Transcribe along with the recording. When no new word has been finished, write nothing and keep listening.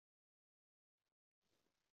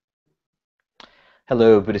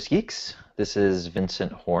Hello, Buddhist Geeks. This is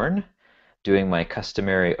Vincent Horn doing my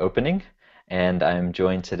customary opening, and I'm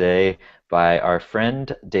joined today by our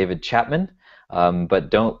friend David Chapman. But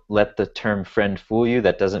don't let the term friend fool you.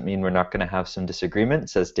 That doesn't mean we're not going to have some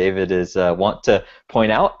disagreements, as David is want to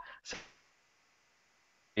point out. So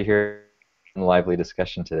we're here in a lively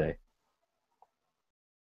discussion today.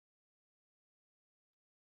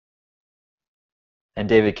 And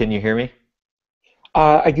David, can you hear me?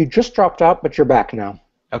 You just dropped out, but you're back now.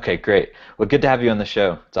 Okay, great. Well, good to have you on the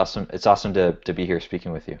show. It's awesome. It's awesome to be here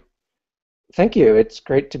speaking with you. Thank you. It's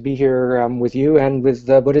great to be here with you and with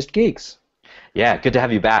the Buddhist Geeks. Yeah, good to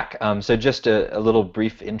have you back. So just a little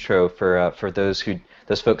brief intro for those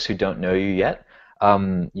folks who don't know you yet.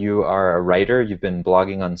 You are a writer. You've been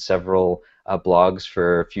blogging on several blogs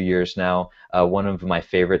for a few years now. One of my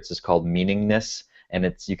favorites is called Meaningness,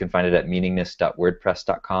 and you can find it at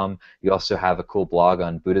meaningness.wordpress.com. You also have a cool blog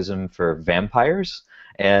on Buddhism for vampires,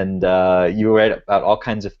 and you write about all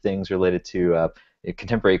kinds of things related to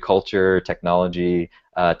contemporary culture, technology,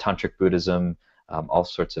 tantric Buddhism, all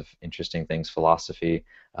sorts of interesting things, philosophy.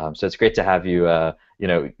 So it's great to have you,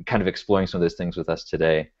 kind of exploring some of those things with us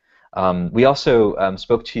today. We also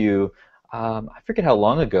spoke to you, I forget how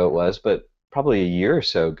long ago it was, but probably a year or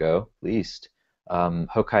so ago, at least.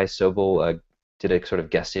 Hokai Sobel did a sort of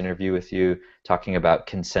guest interview with you talking about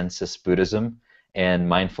consensus Buddhism and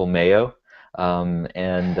mindful Mayo.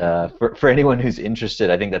 For anyone who's interested,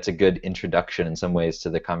 I think that's a good introduction in some ways to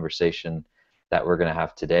the conversation that we're going to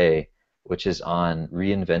have today, which is on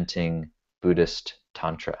reinventing Buddhist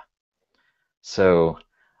Tantra. So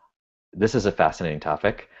this is a fascinating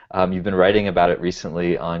topic. You've been writing about it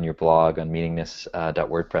recently on your blog on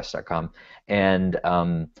meaningness.wordpress.com, and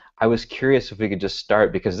I was curious if we could just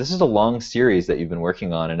start, because this is a long series that you've been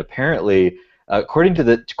working on, and apparently, according to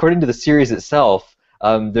the series itself,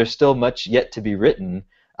 there's still much yet to be written.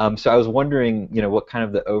 So I was wondering, what kind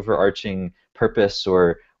of the overarching purpose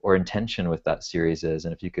or intention with that series is,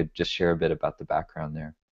 and if you could just share a bit about the background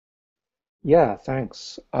there. Yeah,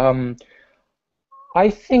 thanks. I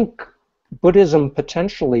think Buddhism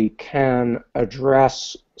potentially can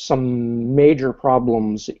address some major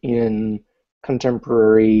problems in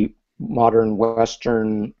contemporary modern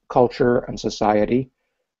Western culture and society.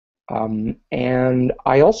 And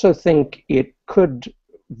I also think it could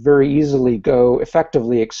very easily go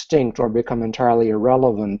effectively extinct or become entirely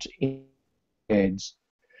irrelevant in decades.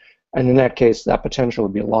 And in that case, that potential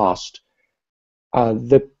would be lost.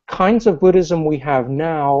 The kinds of Buddhism we have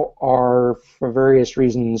now are, for various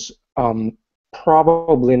reasons,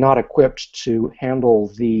 probably not equipped to handle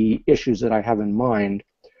the issues that I have in mind.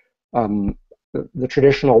 The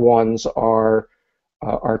traditional ones are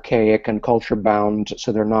archaic and culture-bound,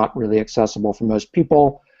 so they're not really accessible for most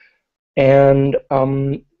people. And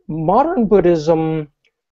modern Buddhism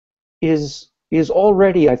is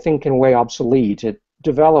already, I think, in a way obsolete. It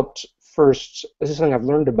developed first, this is something I've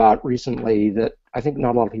learned about recently that I think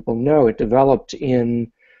not a lot of people know. It developed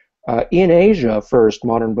in Asia first,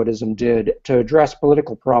 modern Buddhism did, to address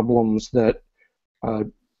political problems that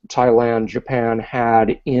Thailand, Japan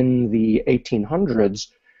had in the 1800s.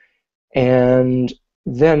 And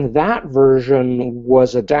then that version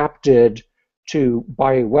was adapted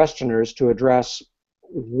by Westerners to address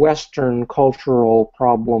Western cultural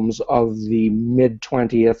problems of the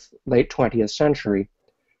mid-20th, late 20th century.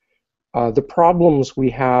 The problems we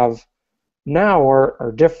have now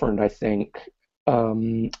are different, I think,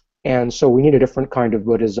 and so we need a different kind of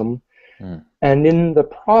Buddhism. Mm. And in the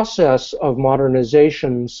process of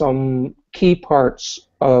modernization, some key parts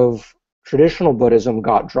of traditional Buddhism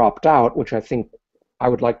got dropped out, which I think I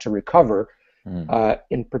would like to recover.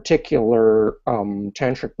 In particular,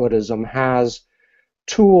 Tantric Buddhism has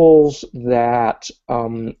tools that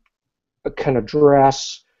can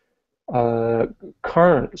address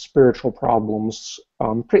current spiritual problems,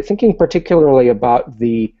 thinking particularly about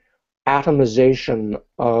the atomization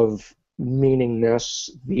of meaningness,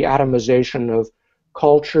 the atomization of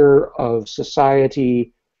culture, of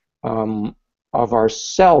society, of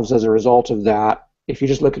ourselves as a result of that. If you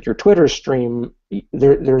just look at your Twitter stream,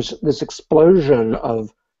 there's this explosion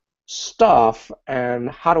of stuff, and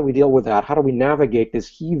how do we deal with that? How do we navigate this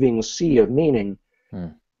heaving sea of meaning?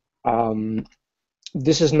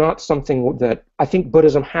 This is not something that I think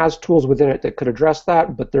Buddhism has tools within it that could address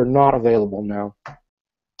that, but they're not available now.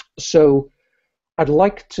 So I'd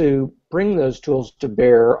like to bring those tools to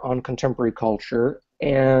bear on contemporary culture.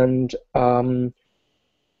 And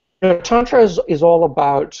Tantra is all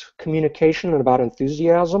about communication and about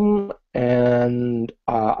enthusiasm, and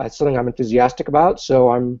it's something I'm enthusiastic about, so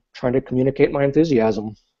I'm trying to communicate my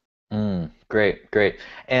enthusiasm. Great, great.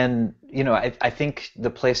 And I think the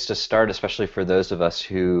place to start, especially for those of us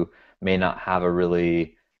who may not have a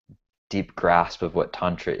really deep grasp of what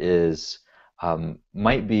Tantra is,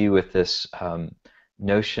 might be with this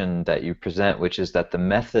notion that you present, which is that the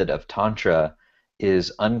method of Tantra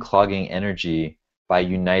is unclogging energy by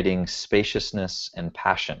uniting spaciousness and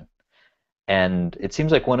passion. And it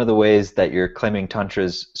seems like one of the ways that you're claiming Tantra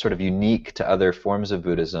is sort of unique to other forms of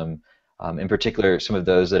Buddhism, in particular, some of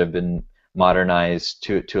those that have been modernized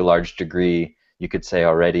to a large degree, you could say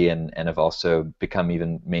already, and have also become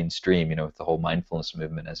even mainstream, with the whole mindfulness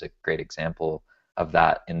movement as a great example of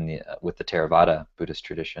that with the Theravada Buddhist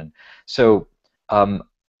tradition. So, um,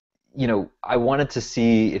 I wanted to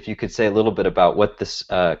see if you could say a little bit about what this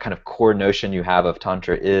kind of core notion you have of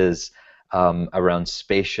Tantra is around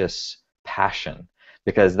spacious passion,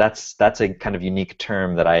 because that's a kind of unique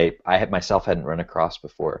term that I had myself hadn't run across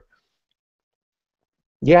before.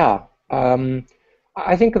 Yeah,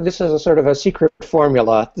 I think of this as a sort of a secret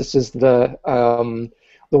formula. This is the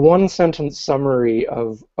one sentence summary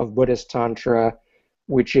of Buddhist Tantra,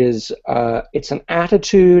 which is it's an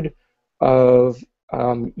attitude of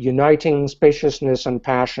uniting spaciousness and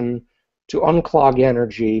passion to unclog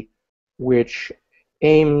energy, which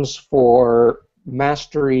aims for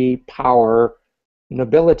mastery, power,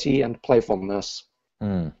 nobility, and playfulness.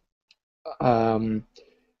 Mm, Um,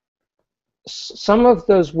 some of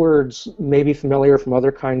those words may be familiar from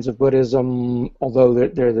other kinds of Buddhism, although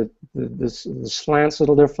the slant's a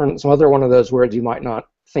little different. Some other one of those words you might not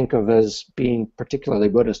think of as being particularly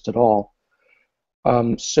Buddhist at all.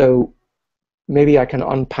 So maybe I can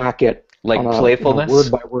unpack it on like a word playfulness?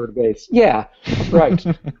 by word base. Yeah, right.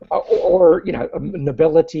 Or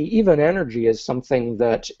nobility, even energy is something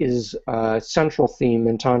that is a central theme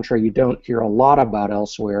in Tantra you don't hear a lot about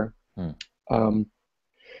elsewhere. Mm, Um,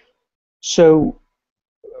 so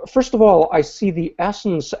first of all, I see the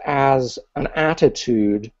essence as an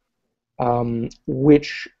attitude,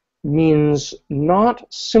 which means not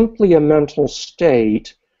simply a mental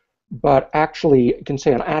state, but actually, you can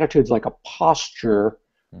say an attitude like a posture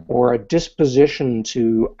mm, or a disposition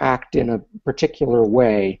to act in a particular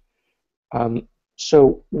way.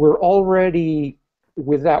 So we're already,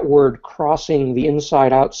 with that word, crossing the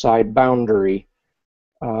inside-outside boundary.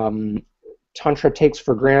 Um, Tantra takes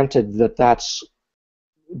for granted that that's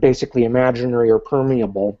basically imaginary or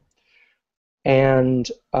permeable. And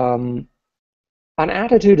an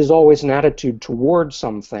attitude is always an attitude toward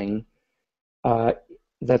something uh,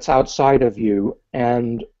 that's outside of you.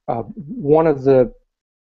 And one of the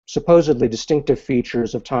supposedly distinctive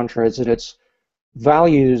features of Tantra is that it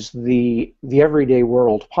values the everyday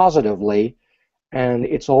world positively, and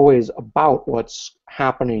it's always about what's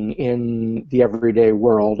happening in the everyday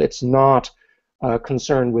world. It's not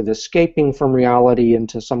concerned with escaping from reality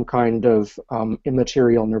into some kind of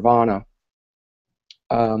immaterial nirvana.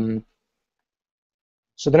 Um,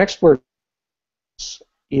 so the next word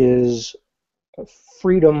is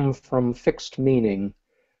freedom from fixed meaning,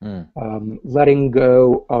 mm, letting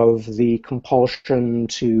go of the compulsion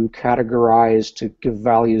to categorize, to give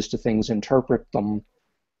values to things, interpret them,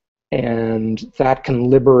 and that can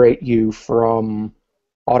liberate you from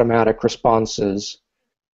automatic responses.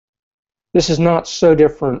 This is not so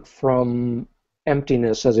different from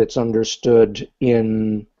emptiness as it's understood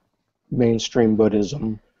in mainstream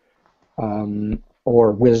Buddhism,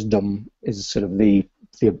 or wisdom is sort of the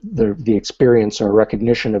experience or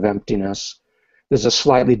recognition of emptiness. There's a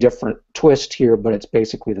slightly different twist here, but it's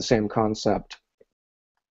basically the same concept.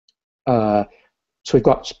 So we've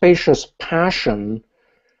got spacious passion.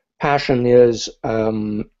 Passion is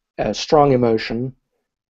a strong emotion,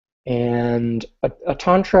 and a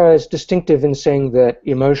tantra is distinctive in saying that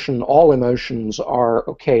all emotions are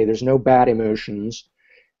okay. There's no bad emotions,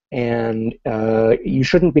 and you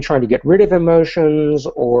shouldn't be trying to get rid of emotions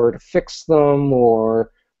or to fix them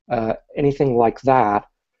or anything like that.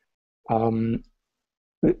 Um,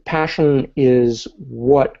 Passion is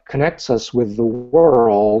what connects us with the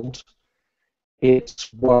world.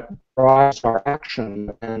 It's what drives our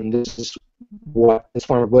action, and this is what this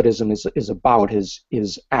form of Buddhism is about: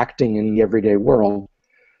 is acting in the everyday world.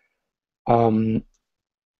 Um,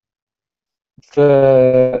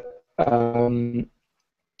 the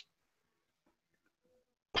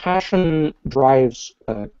Passion drives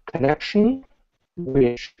connection,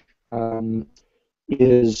 which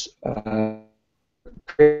is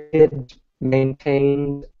created,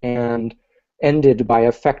 maintained, and ended by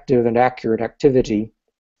effective and accurate activity.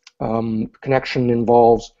 Connection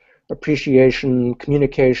involves appreciation,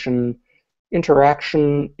 communication,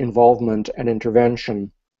 interaction, involvement, and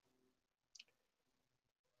intervention.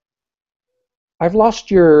 I've lost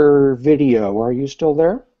your video. Are you still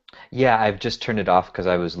there? Yeah, I've just turned it off because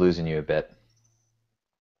I was losing you a bit.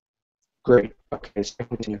 Great. Okay, so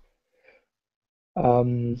continue.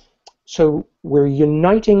 Um, so we're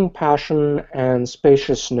uniting passion and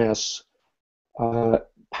spaciousness. Uh,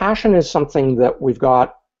 Passion is something that we've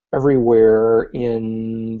got everywhere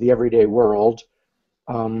in the everyday world.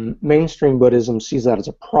 Mainstream Buddhism sees that as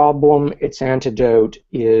a problem. Its antidote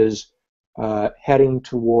is heading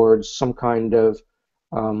towards some kind of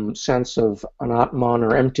sense of anatman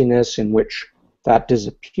or emptiness in which that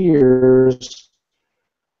disappears.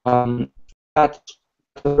 Um, that's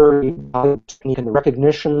a very valuable technique, and the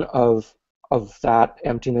recognition of that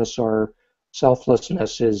emptiness or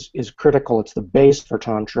selflessness is critical. It's the base for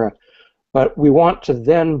Tantra. But we want to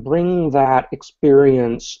then bring that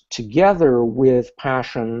experience together with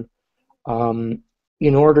passion um,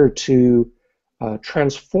 in order to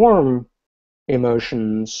transform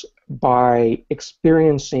emotions by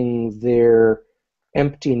experiencing their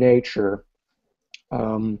empty nature.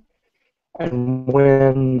 Um, and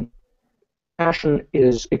when passion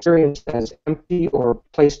is experienced as empty or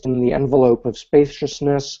placed in the envelope of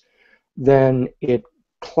spaciousness, then it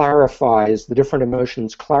clarifies, the different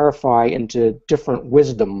emotions clarify into different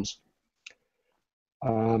wisdoms.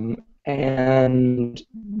 And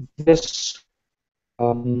this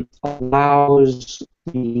allows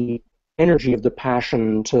the energy of the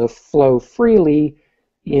passion to flow freely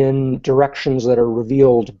in directions that are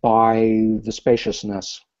revealed by the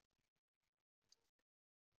spaciousness.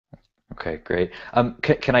 Okay, great.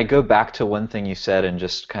 Can I go back to one thing you said and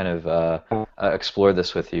just kind of explore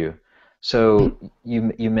this with you? So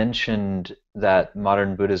you mentioned that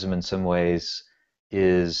modern Buddhism in some ways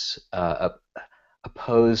is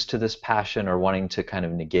opposed to this passion or wanting to kind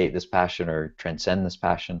of negate this passion or transcend this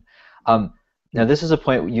passion. Um, Now, this is a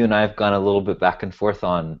point you and I have gone a little bit back and forth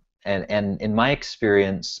on, and in my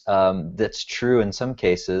experience, that's true in some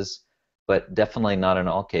cases, but definitely not in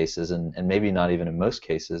all cases, and maybe not even in most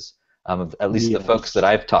cases, of at least the folks that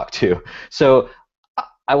Yes. I've talked to. So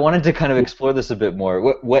I wanted to kind of explore this a bit more.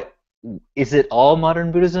 What is it all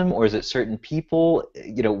modern Buddhism, or is it certain people?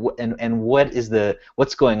 You know, and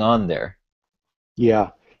what's going on there? Yeah.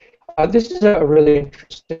 This is a really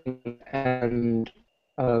interesting and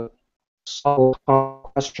subtle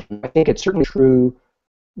question. I think it's certainly true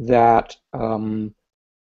that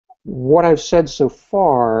what I've said so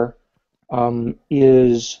far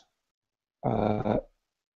is uh,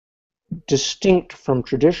 distinct from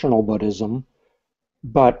traditional Buddhism,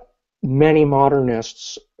 but many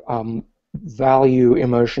modernists value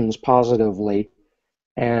emotions positively.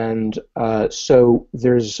 And so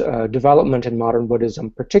there's development in modern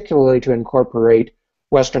Buddhism, particularly to incorporate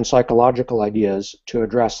Western psychological ideas to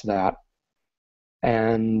address that.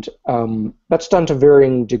 And that's done to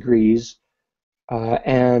varying degrees.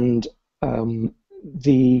 And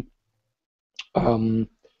the um,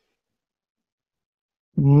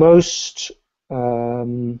 most,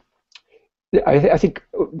 um, I think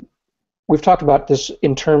we've talked about this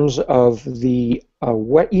in terms of the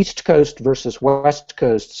East Coast versus West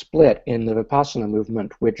Coast split in the Vipassana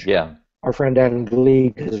movement, which Yeah. our friend Anne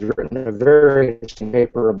Gleig has written a very interesting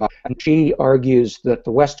paper about. And she argues that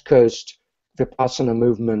the West Coast Vipassana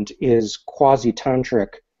movement is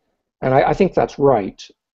quasi-tantric, and I think that's right.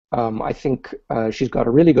 I think she's got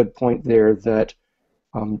a really good point there that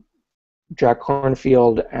um, Jack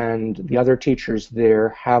Kornfield and the other teachers there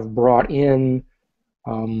have brought in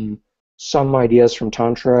um, some ideas from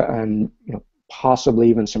Tantra and possibly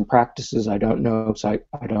even some practices. I don't know because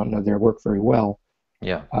I don't know their work very well.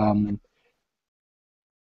 Yeah. Um,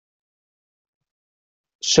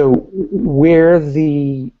 so where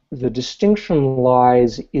the distinction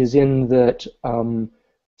lies is in that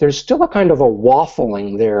there's still a kind of a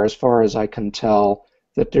waffling there, as far as I can tell,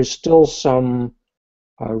 that there's still some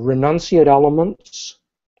renunciate elements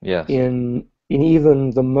Yes. in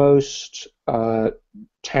even the most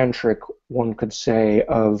tantric, one could say,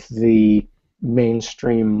 of the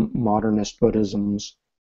mainstream modernist Buddhisms.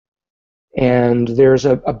 And there's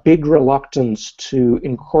a big reluctance to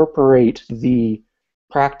incorporate the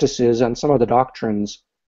practices and some of the doctrines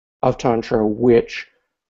of Tantra which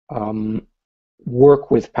um,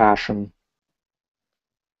 work with passion.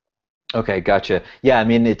 Okay, gotcha. Yeah, I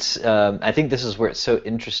mean, I think this is where it's so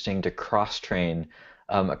interesting to cross-train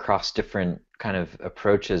across different kind of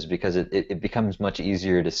approaches because it becomes much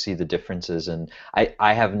easier to see the differences. And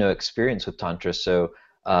I have no experience with Tantra, so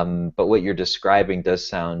but what you're describing does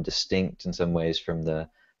sound distinct in some ways from the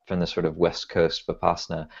sort of West Coast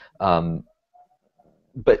Vipassana. Um,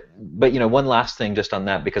 but one last thing just on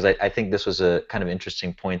that because I think this was a kind of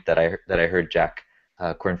interesting point that I heard Jack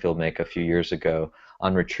Cornfield make a few years ago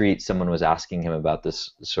on retreat. Someone was asking him about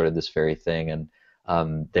this very thing,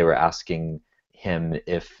 and they were asking him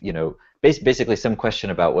if, basically some question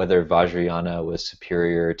about whether Vajrayana was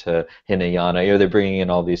superior to Hinayana. They're bringing in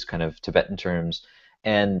all these kind of Tibetan terms,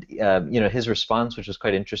 and his response, which was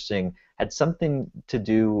quite interesting, had something to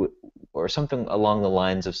do, or something along the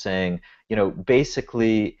lines of saying,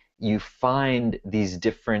 basically you find these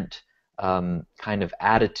different kind of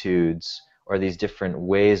attitudes or these different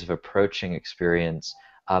ways of approaching experience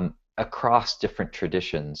across different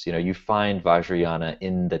traditions. You find Vajrayana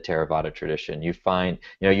in the Theravada tradition. You find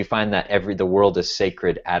that the world is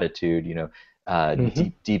sacred attitude, Hmm.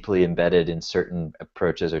 deeply embedded in certain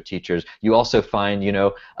approaches or teachers. You also find,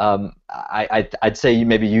 I'd say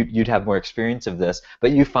maybe you'd have more experience of this,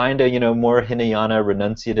 but you find a more Hinayana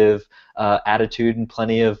renunciative attitude in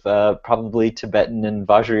plenty of probably Tibetan and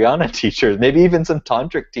Vajrayana teachers. Maybe even some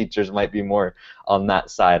tantric teachers might be more on that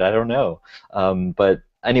side. I don't know, but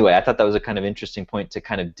anyway, I thought that was a kind of interesting point to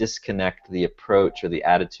kind of disconnect the approach or the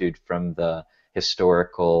attitude from the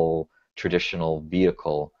historical traditional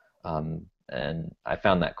vehicle. And I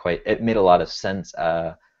found that it made a lot of sense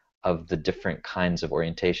of the different kinds of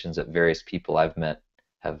orientations that various people I've met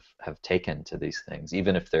have taken to these things,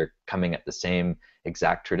 even if they're coming at the same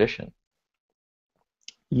exact tradition.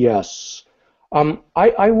 Yes.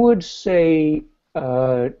 I would say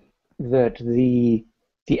that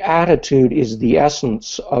the attitude is the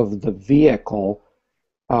essence of the vehicle,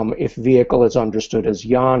 if vehicle is understood as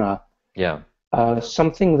yana. Yeah,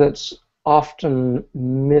 Something that's often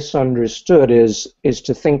misunderstood is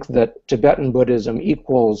to think that Tibetan Buddhism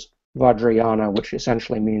equals Vajrayana, which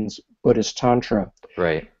essentially means Buddhist Tantra.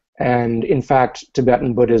 right. And in fact,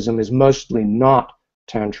 Tibetan Buddhism is mostly not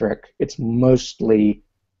tantric. It's mostly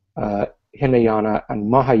uh, Hinayana and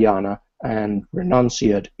Mahayana and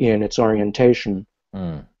renunciate in its orientation.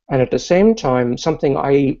 Mm, And at the same time, something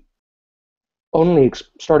I only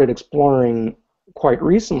started exploring quite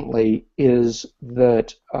recently is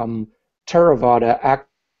that Theravada act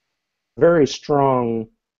very strong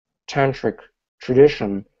tantric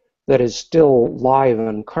tradition that is still live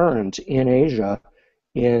and current in Asia.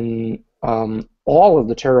 In all of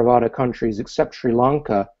the Theravada countries except Sri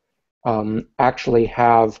Lanka actually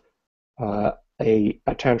have uh, a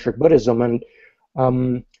tantric Buddhism, and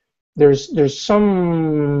um, there's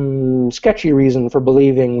some sketchy reason for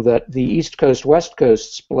believing that the East Coast West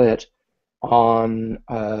Coast split on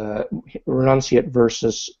renunciate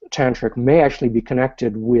versus tantric may actually be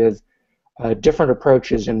connected with different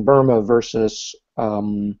approaches in Burma versus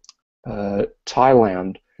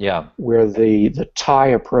Thailand, yeah. where the Thai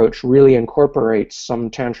approach really incorporates some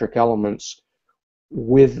tantric elements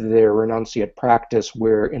with their renunciate practice,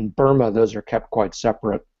 where in Burma those are kept quite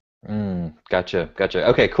separate. Gotcha.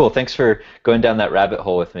 Okay, cool. Thanks for going down that rabbit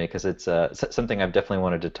hole with me, because it's something I've definitely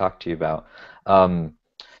wanted to talk to you about. Um,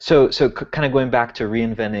 so kind of going back to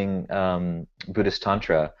reinventing Buddhist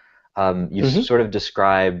Tantra, you Hmm. sort of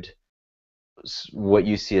described what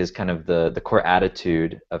you see as kind of the core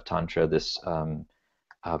attitude of Tantra, this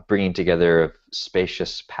bringing together of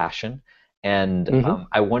spacious passion. And Hmm.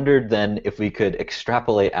 I wondered then if we could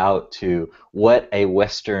extrapolate out to what a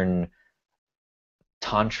Western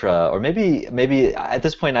Tantra, or maybe at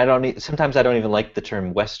this point sometimes I don't even like the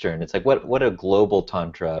term Western. It's like what a global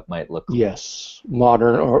Tantra might look like. Yes,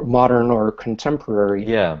 modern or contemporary.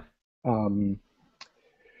 Yeah. Um,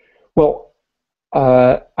 well,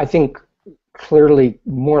 I think clearly,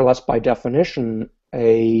 more or less by definition,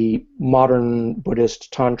 a modern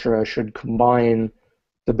Buddhist Tantra should combine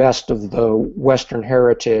the best of the Western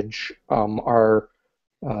heritage, our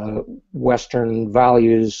uh, Western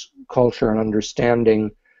values, culture, and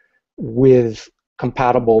understanding, with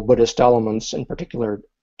compatible Buddhist elements, in particular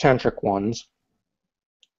tantric ones.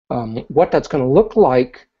 What that's going to look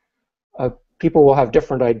like, uh, people will have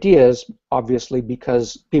different ideas, obviously,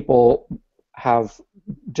 because people have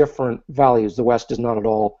different values. The West is not at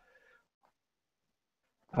all.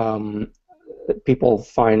 Um, People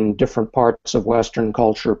find different parts of Western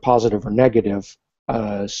culture positive or negative.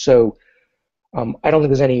 So I don't think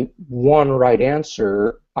there's any one right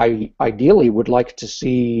answer. I ideally would like to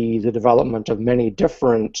see the development of many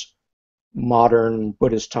different modern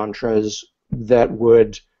Buddhist tantras that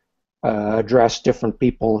would address different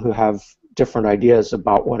people who have different ideas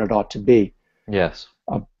about what it ought to be. Yes.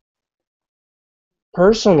 Uh,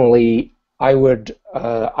 Personally, I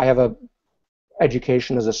have a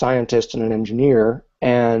education as a scientist and an engineer,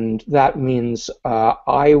 and that means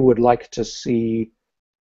I would like to see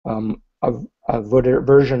a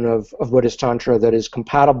version of Buddhist Tantra that is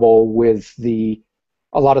compatible with a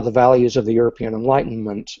lot of the values of the European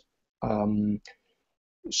Enlightenment. Um,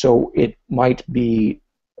 So it might be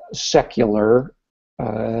secular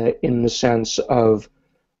in the sense of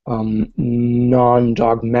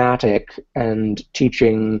non-dogmatic and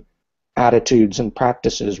teaching attitudes and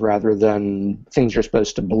practices rather than things you're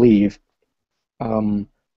supposed to believe. Um,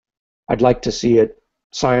 I'd like to see it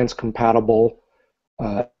science compatible,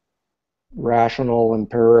 uh, rational,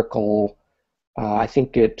 empirical. I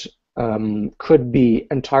think it could be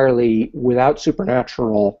entirely without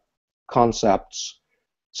supernatural concepts.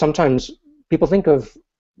 Sometimes people think of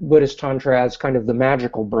Buddhist Tantra as kind of the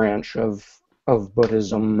magical branch of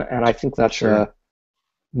Buddhism, and I think that's Sure. a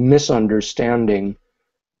misunderstanding.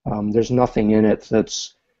 There's nothing in it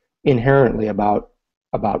that's inherently about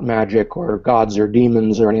magic or gods or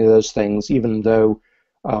demons or any of those things, even though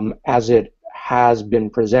as it has been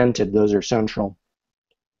presented, those are central.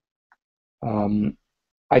 Um,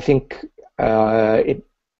 I think it.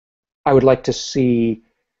 I would like to see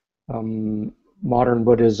modern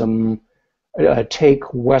Buddhism take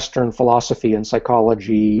Western philosophy and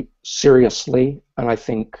psychology seriously, and I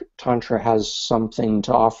think Tantra has something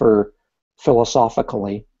to offer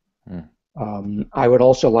philosophically. Mm. I would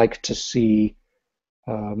also like to see,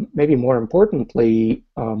 maybe more importantly,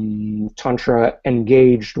 Tantra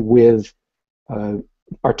engaged with uh,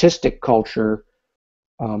 artistic culture.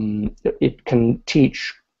 It can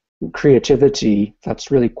teach creativity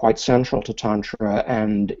that's really quite central to Tantra,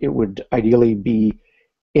 and it would ideally be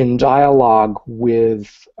in dialogue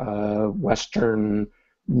with Western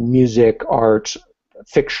music, art,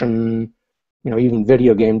 fiction, even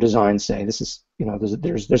video game design. Say this is,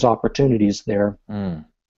 there's opportunities there. Mm.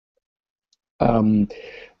 Um,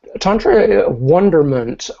 Tantra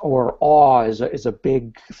wonderment or awe is a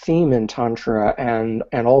big theme in Tantra and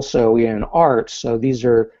also in art. So these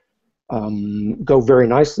are go very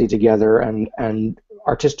nicely together, and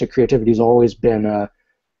artistic creativity has always been a,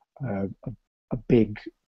 a big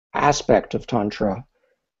aspect of Tantra.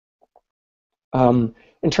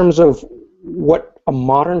 In terms of what a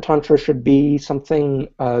modern Tantra should be, something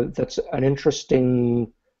that's an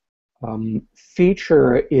interesting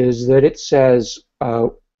feature is that it says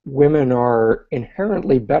women are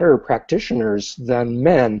inherently better practitioners than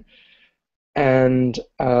men, and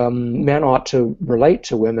men ought to relate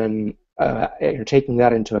to women, taking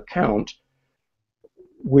that into account,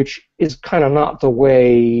 which is kind of not the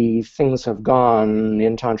way things have gone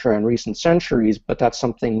in Tantra in recent centuries, but that's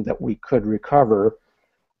something that we could recover.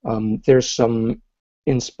 There's some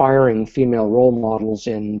inspiring female role models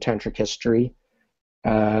in Tantric history,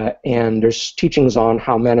 and there's teachings on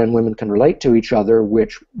how men and women can relate to each other,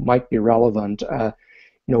 which might be relevant.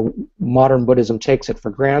 Modern Buddhism takes it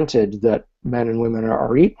for granted that men and women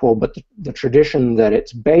are equal, but the tradition that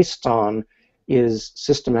it's based on is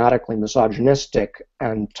systematically misogynistic,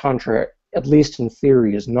 and Tantra, at least in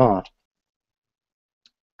theory, is not.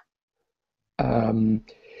 Um,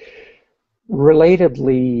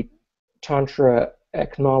 Relatedly, Tantra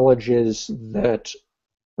acknowledges that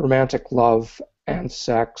romantic love and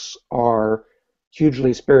sex are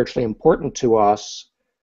hugely spiritually important to us,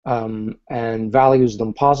 and values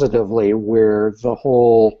them positively, where the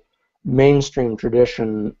whole mainstream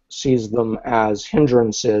tradition sees them as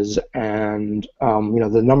hindrances and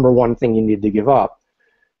the number one thing you need to give up.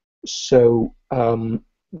 So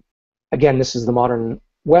again, this is the modern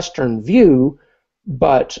Western view,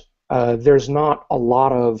 but there's not a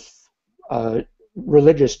lot of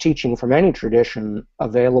religious teaching from any tradition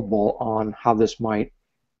available on how this might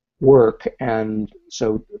work, and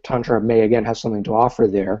so Tantra may again have something to offer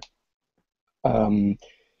there. Um,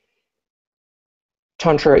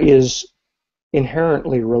 Tantra is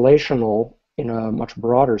inherently relational in a much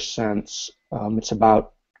broader sense. It's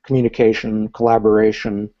about communication,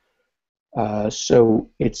 collaboration, so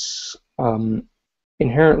it's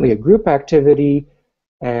inherently a group activity,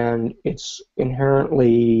 and it's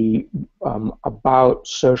inherently about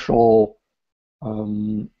social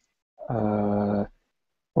uh,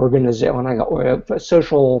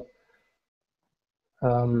 social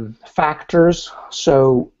factors.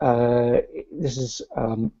 So this is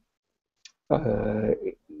uh,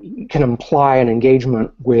 can imply an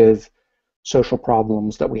engagement with social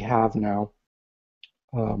problems that we have now.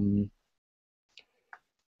 Um,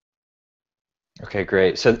 Okay,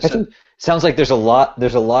 great. So, I so think sounds like there's a lot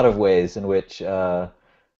of ways in which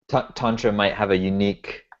Tantra might have a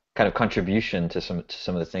unique kind of contribution to some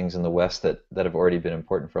of the things in the West that have already been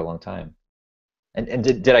important for a long time. And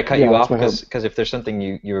did I cut yeah, you that's off? my hope. Because if there's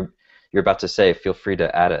something you're about to say, feel free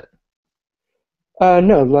to add it.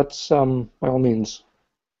 No, let's by all means.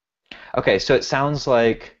 Okay, so it sounds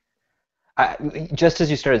like just as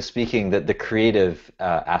you started speaking, that the creative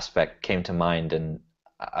aspect came to mind, and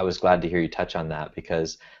I was glad to hear you touch on that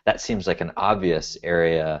because that seems like an obvious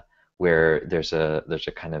area where there's a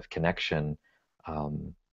kind of connection.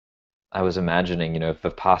 Um, I was imagining, if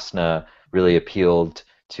Vipassana really appealed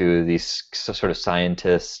to these sort of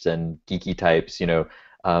scientists and geeky types,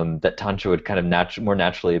 that Tantra would kind of more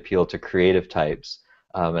naturally appeal to creative types.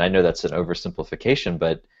 And I know that's an oversimplification,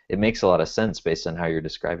 but it makes a lot of sense based on how you're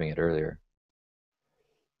describing it earlier.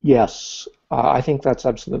 Yes, I think that's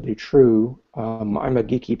absolutely true. I'm a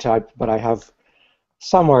geeky type, but I have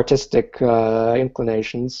some artistic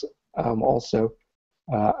inclinations also.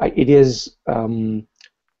 It is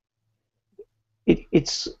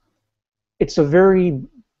it's a very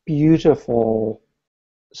beautiful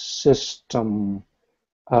system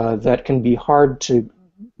that can be hard to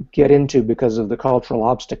get into because of the cultural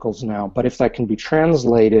obstacles now. But if that can be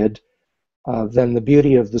translated, then the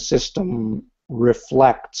beauty of the system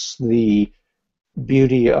reflects the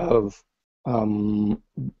beauty of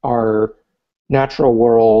our natural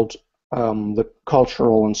world, the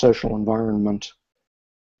cultural and social environment,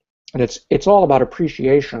 and it's all about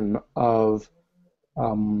appreciation of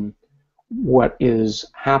um, what is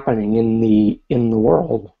happening in the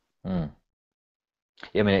world. Hmm.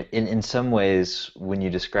 Yeah, I mean, in some ways, when you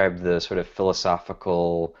describe the sort of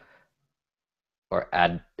philosophical or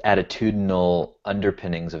attitudinal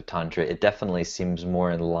underpinnings of Tantra, it definitely seems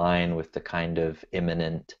more in line with the kind of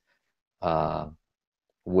immanent uh,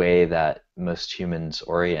 way that most humans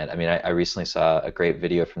orient. I mean, I recently saw a great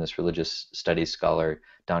video from this religious studies scholar,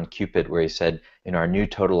 Don Cupid, where he said, our new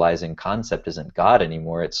totalizing concept isn't God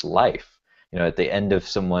anymore, it's life. At the end of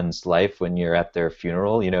someone's life, when you're at their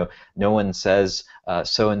funeral, no one says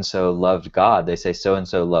so and so loved God. They say so and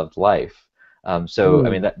so loved life. So, I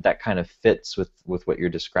mean, Mm. that kind of fits with what you're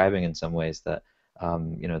describing in some ways. That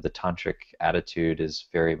the tantric attitude is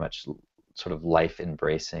very much sort of life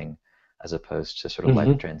embracing as opposed to sort of life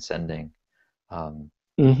Hmm. transcending. Um,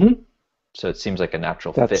 Hmm. so it seems like a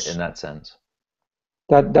natural fit in That's that sense.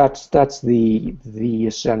 that's the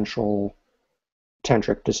essential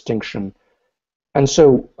tantric distinction. And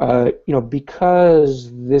so,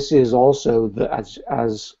 because this is also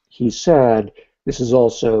as he said, this is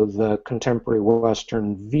also the contemporary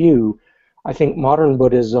Western view. I think modern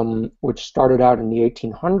Buddhism, which started out in the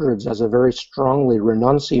 1800s as a very strongly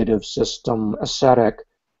renunciative system, ascetic,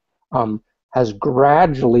 um, has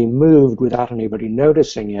gradually moved, without anybody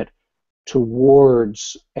noticing it,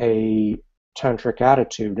 towards a tantric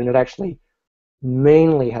attitude, and it actually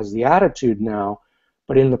mainly has the attitude now,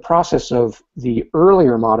 but in the process of the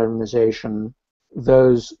earlier modernization,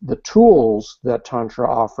 the tools that Tantra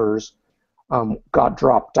offers got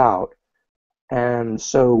dropped out. And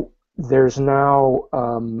so there's now,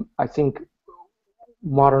 I think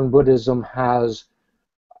modern Buddhism has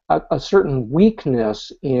a certain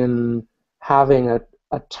weakness in having a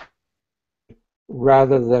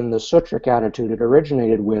rather than the sutric attitude it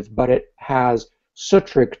originated with, but it has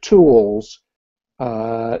sutric tools.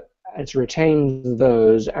 uh, it's retained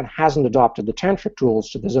those and hasn't adopted the tantric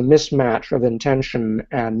tools, so there's a mismatch of intention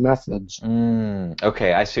and methods.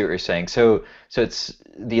 Okay, I see what you're saying. So it's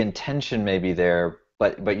the intention may be there,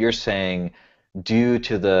 but you're saying due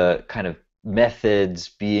to the kind of methods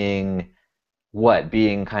being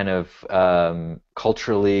being kind of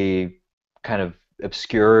culturally kind of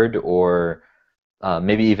obscured or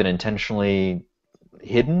maybe even intentionally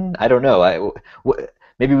hidden. I don't know.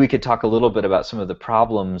 Maybe we could talk a little bit about some of the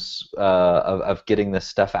problems of getting this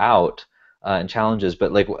stuff out and challenges.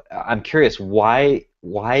 But like, I'm curious, why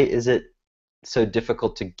is it so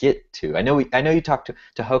difficult to get to? I know you talked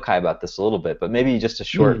to Hokai about this a little bit, but maybe just a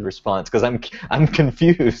short Mm. response because I'm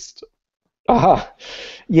confused.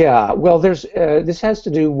 Yeah, well, this has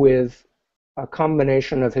to do with a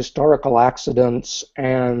combination of historical accidents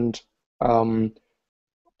and um,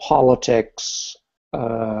 politics.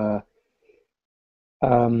 Uh,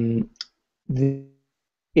 um, the,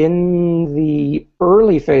 in the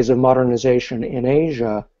early phase of modernization in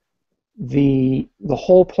Asia, the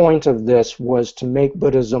whole point of this was to make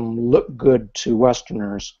Buddhism look good to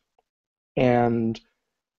Westerners, and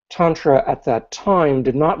Tantra at that time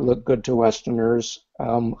did not look good to Westerners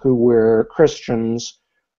who were Christians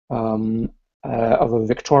of a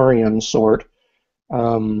Victorian sort.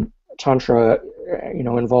 Tantra,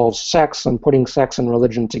 involves sex, and putting sex and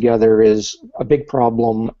religion together is a big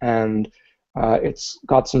problem, and it's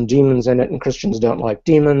got some demons in it, and Christians don't like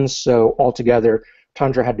demons, so altogether,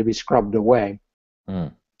 Tantra had to be scrubbed away.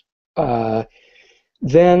 Mm, Uh,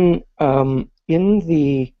 then, in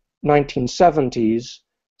the 1970s,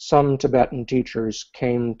 some Tibetan teachers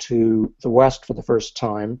came to the West for the first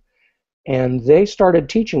time, and they started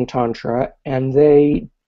teaching Tantra, and they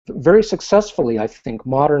very successfully, I think,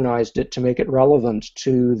 modernized it to make it relevant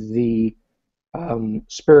to the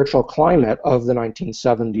spiritual climate of the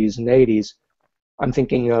 1970s and 80s. I'm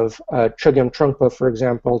thinking of Chogyam Trungpa, for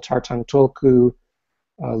example, Tartang Tulku,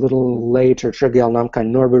 a little later Chogyal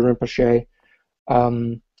Namkhan Norbu Rinpoche.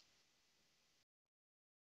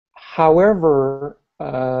 However,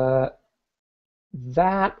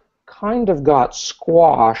 that kind of got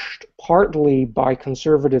squashed partly by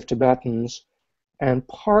conservative Tibetans and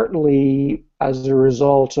partly as a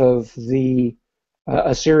result of a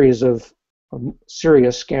series of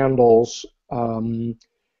serious scandals and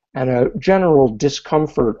a general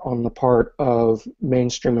discomfort on the part of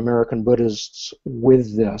mainstream American Buddhists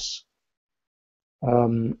with this.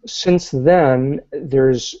 Since then,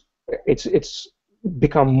 it's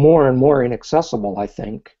become more and more inaccessible, I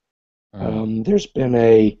think. There's been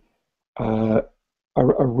a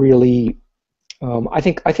really I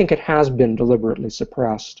think it has been deliberately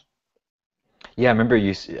suppressed. Yeah, I remember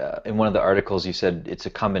in one of the articles you said it's a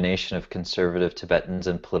combination of conservative Tibetans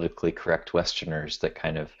and politically correct Westerners that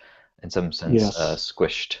kind of, in some sense, Yes,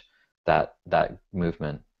 squished that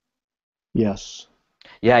movement. yes.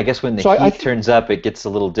 Yeah, I guess when the So I heat think, turns up, it gets a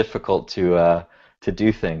little difficult to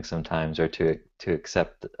do things sometimes, or to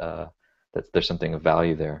accept that there's something of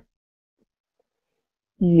value there.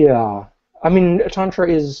 yeah. I mean, Tantra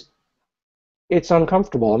it's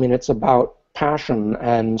uncomfortable. I mean, it's about passion,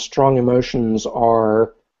 and strong emotions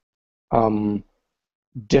are um,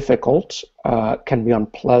 difficult, can be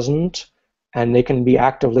unpleasant, and they can be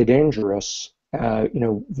actively dangerous.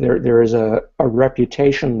 There is a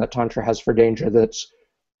reputation that Tantra has for danger that's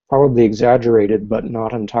probably exaggerated, but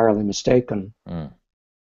not entirely mistaken. Mm.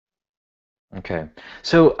 Okay.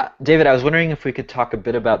 So, David, I was wondering if we could talk a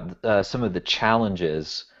bit about some of the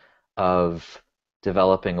challenges of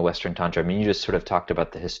developing a Western Tantra. I mean, you just sort of talked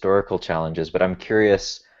about the historical challenges, but I'm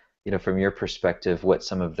curious, from your perspective, what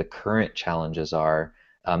some of the current challenges are,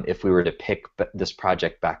 if we were to pick this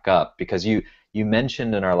project back up. Because you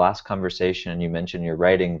mentioned in our last conversation, and you mentioned in your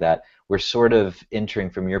writing that we're sort of entering,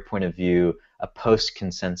 from your point of view, a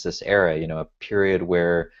post-consensus era, a period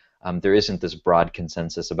where there isn't this broad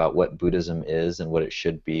consensus about what Buddhism is and what it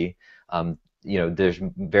should be. There's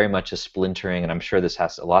very much a splintering, and I'm sure this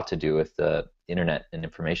has a lot to do with the internet and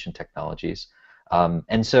information technologies.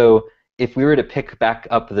 And so, if we were to pick back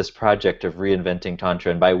up this project of reinventing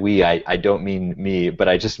Tantra, and by we, I don't mean me, but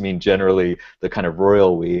I just mean generally the kind of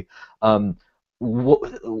royal we.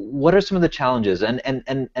 What are some of the challenges?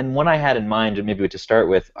 And one I had in mind, and maybe to start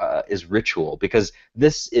with, is ritual, because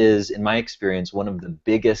this is, in my experience, one of the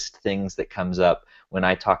biggest things that comes up when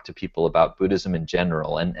I talk to people about Buddhism in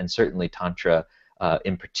general, and certainly Tantra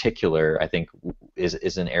in particular. I think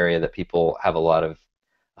is an area that people have a lot of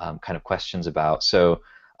kind of questions about. So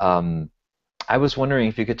I was wondering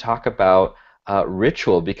if you could talk about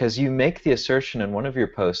ritual, because you make the assertion in one of your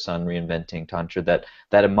posts on Reinventing Tantra that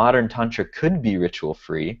a modern Tantra could be ritual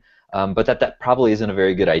free, but that probably isn't a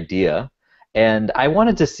very good idea. And I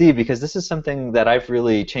wanted to see, because this is something that I've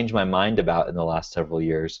really changed my mind about in the last several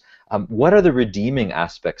years, what are the redeeming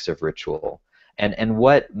aspects of ritual? And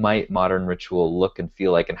what might modern ritual look and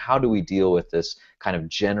feel like, and how do we deal with this kind of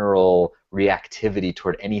general reactivity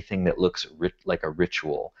toward anything that looks like a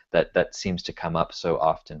ritual that seems to come up so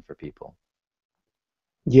often for people?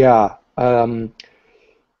 Yeah.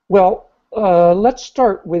 Let's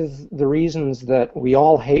start with the reasons that we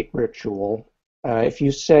all hate ritual. If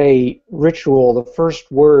you say ritual, the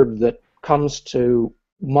first word that comes to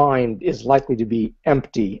mind is likely to be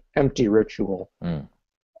empty, empty ritual. Mm.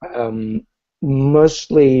 Um,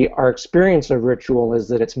 Mostly our experience of ritual is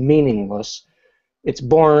that it's meaningless. It's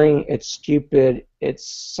boring, it's stupid, it's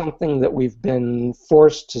something that we've been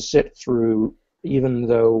forced to sit through even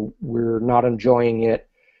though we're not enjoying it,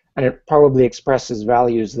 and it probably expresses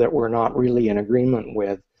values that we're not really in agreement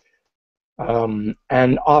with.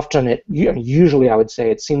 And often usually I would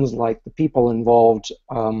say it seems like the people involved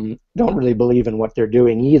don't really believe in what they're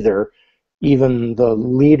doing either. Even the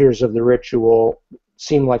leaders of the ritual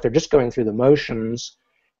seem like they're just going through the motions,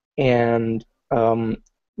 and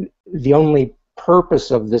the only purpose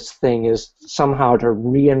of this thing is somehow to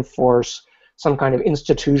reinforce some kind of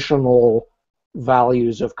institutional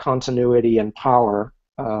values of continuity and power.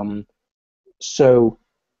 So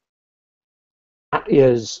that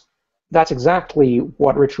is that's exactly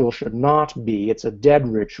what ritual should not be. It's a dead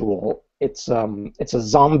ritual. It's a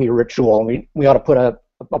zombie ritual. We ought to put a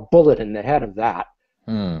bullet in the head of that.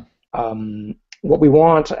 Mm. What we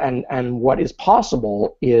want and what is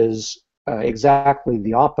possible is exactly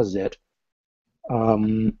the opposite.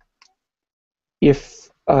 Um, if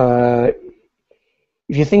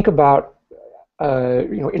you think about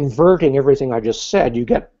inverting everything I just said, you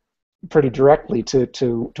get pretty directly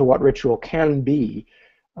to what ritual can be,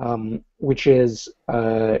 which is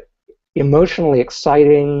emotionally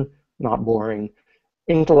exciting, not boring,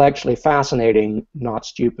 intellectually fascinating, not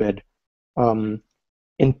stupid, um,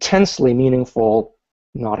 intensely meaningful,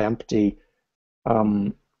 not empty.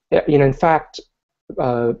 Um, in fact,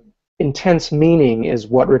 uh, intense meaning is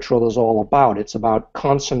what ritual is all about. It's about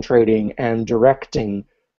concentrating and directing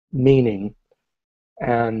meaning,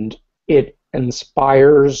 and it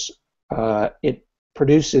inspires, it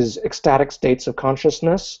produces ecstatic states of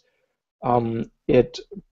consciousness. It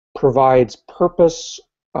provides purpose,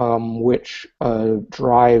 which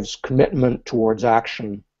drives commitment towards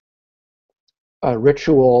action. A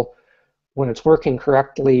ritual, when it's working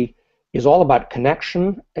correctly, is all about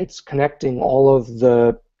connection. It's connecting all of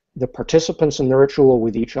the participants in the ritual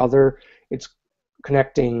with each other. It's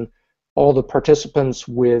connecting all the participants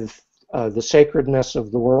with the sacredness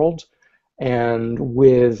of the world and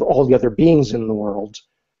with all the other beings in the world.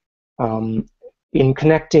 Um, in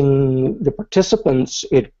connecting the participants,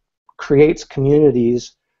 it creates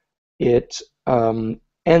communities. It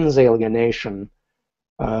ends alienation.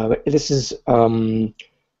 This is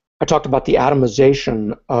I talked about the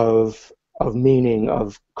atomization of meaning,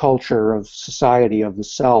 of culture, of society, of the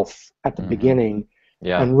self at the Hmm. beginning,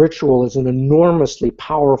 Yeah. and ritual is an enormously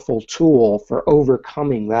powerful tool for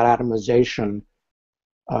overcoming that atomization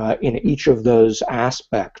in each of those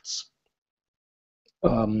aspects.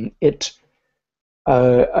 It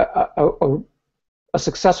a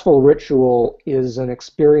successful ritual is an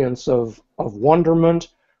experience of wonderment,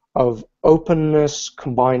 of openness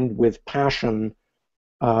combined with passion.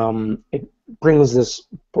 It brings this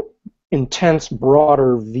intense,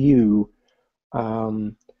 broader view,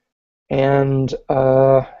 um, and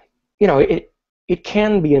it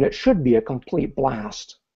can be and it should be a complete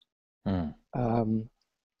blast. Mm. Um,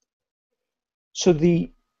 so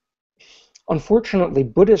the unfortunately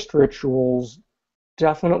Buddhist rituals,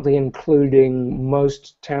 definitely including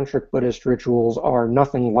most tantric Buddhist rituals, are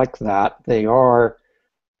nothing like that. They are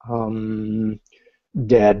um,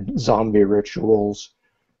 dead zombie rituals.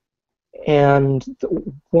 And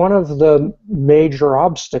one of the major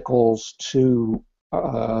obstacles to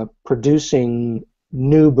producing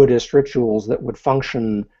new Buddhist rituals that would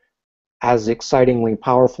function as excitingly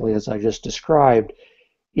powerfully as I just described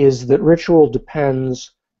is that ritual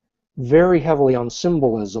depends very heavily on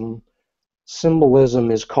symbolism.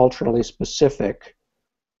 Symbolism is culturally specific.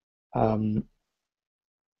 Um,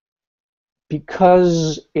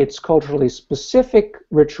 because it's culturally specific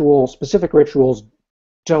rituals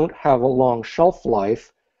don't have a long shelf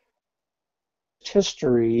life.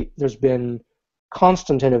 History, there's been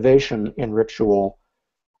constant innovation in ritual,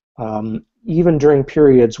 even during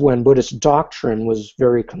periods when Buddhist doctrine was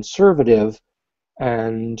very conservative,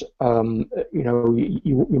 and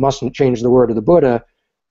you mustn't change the word of the Buddha.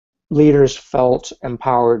 Leaders felt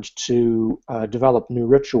empowered to develop new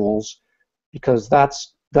rituals because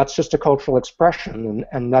that's just a cultural expression,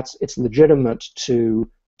 and it's legitimate to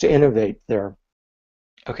innovate there.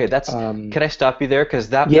 Okay, that's. Um, Can I stop you there? Because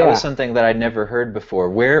that was yeah, something that I'd never heard before.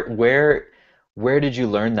 Where did you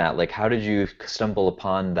learn that? Like, how did you stumble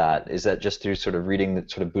upon that? Is that just through sort of reading the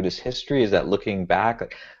sort of Buddhist history? Is that looking back?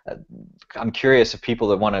 Like, uh, I'm curious if people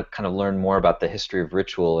that want to kind of learn more about the history of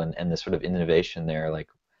ritual and the sort of innovation there, like,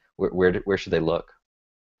 where should they look?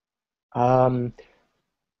 um,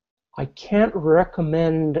 I can't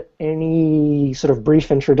recommend any sort of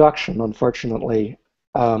brief introduction, unfortunately.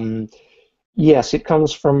 Um, yes, it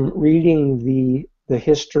comes from reading the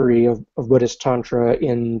history of Buddhist Tantra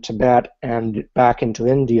in Tibet and back into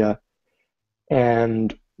India.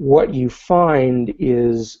 And what you find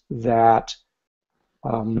is that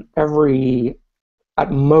every,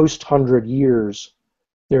 at most, 100 years,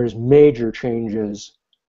 there's major changes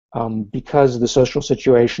because the social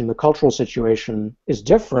situation, the cultural situation is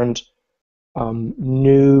different.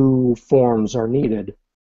 New forms are needed.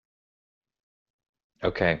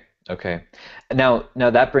 Okay, okay. Now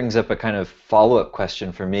that brings up a kind of follow-up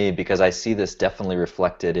question for me because I see this definitely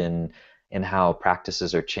reflected in how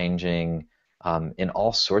practices are changing in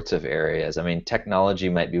all sorts of areas. I mean, technology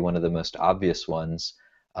might be one of the most obvious ones,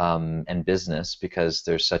 and business because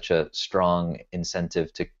there's such a strong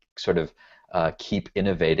incentive to sort of keep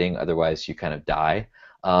innovating, otherwise you kind of die.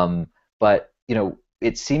 But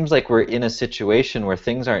it seems like we're in a situation where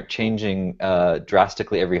things aren't changing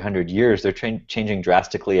drastically every 100 years. They're changing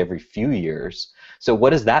drastically every few years. So what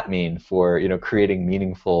does that mean for creating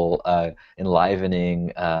meaningful,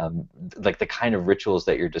 enlivening, like the kind of rituals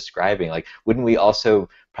that you're describing? Like, wouldn't we also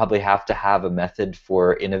probably have to have a method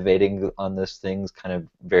for innovating on those things kind of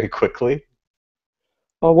very quickly?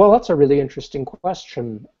 Oh, well, that's a really interesting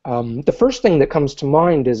question. The first thing that comes to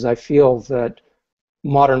mind is I feel that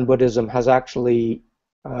modern Buddhism has actually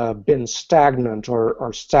been stagnant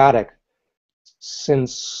or static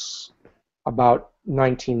since about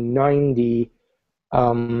 1990,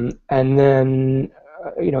 and then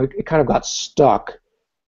it kind of got stuck.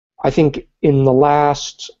 I think in the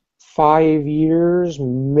last 5 years,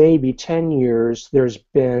 maybe 10 years, there's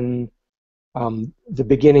been the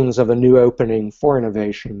beginnings of a new opening for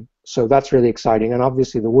innovation. So that's really exciting, and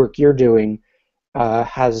obviously the work you're doing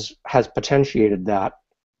has potentiated that.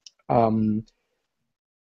 Um,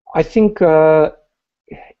 I think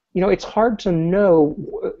it's hard to know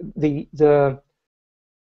the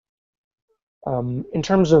in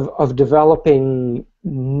terms of developing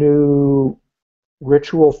new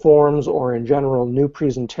ritual forms or in general new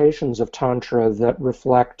presentations of Tantra that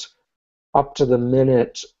reflect up to the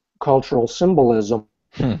minute cultural symbolism.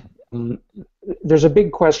 Hmm. Um, there's a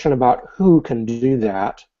big question about who can do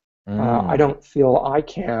that. I Mm. don't feel I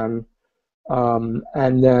can.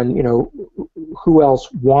 And then, who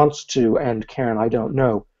else wants to and can, I don't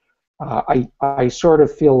know. I sort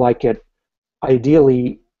of feel like it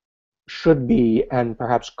ideally should be and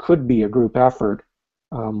perhaps could be a group effort.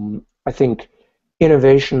 I think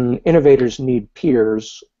innovators need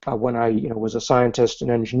peers. When I was a scientist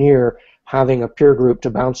and engineer, having a peer group to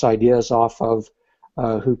bounce ideas off of,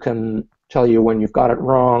 who can tell you when you've got it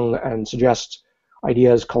wrong and suggest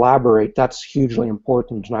ideas, collaborate, that's hugely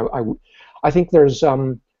important. And I think there's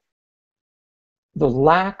the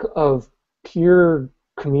lack of peer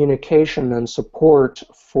communication and support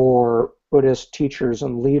for Buddhist teachers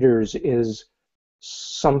and leaders is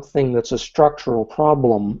something that's a structural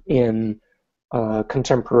problem in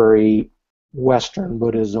contemporary Western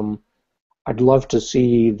Buddhism. I'd love to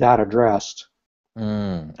see that addressed.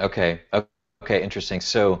 Okay. Okay, interesting.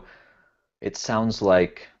 So it sounds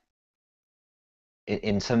like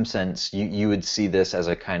in some sense you would see this as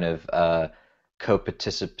a kind of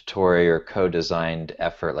co-participatory or co-designed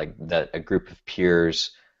effort, like that a group of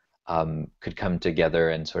peers could come together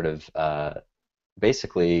and sort of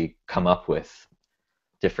basically come up with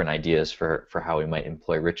different ideas for how we might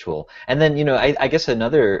employ ritual. And then, I guess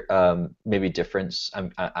another maybe difference,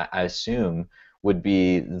 I assume, would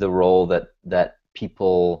be the role that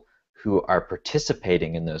people who are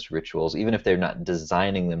participating in those rituals, even if they're not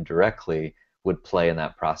designing them directly, would play in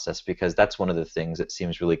that process, because that's one of the things that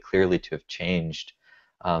seems really clearly to have changed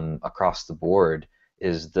across the board,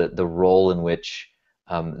 is the role in which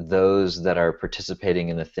those that are participating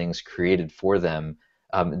in the things created for them,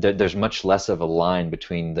 there's much less of a line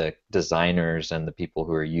between the designers and the people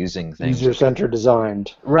who are using things. User-centered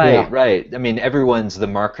designed. Right, Yeah. right. I mean, everyone's the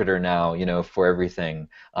marketer now, for everything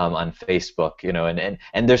on Facebook,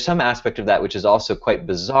 and there's some aspect of that which is also quite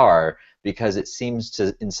bizarre, because it seems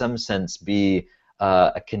to, in some sense, be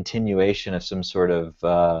a continuation of some sort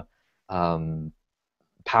of um,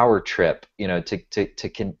 power trip,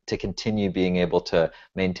 to continue being able to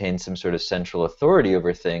maintain some sort of central authority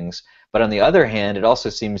over things. But on the other hand, it also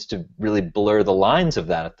seems to really blur the lines of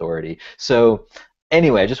that authority. So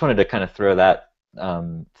anyway, I just wanted to kind of throw that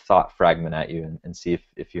thought fragment at you, and see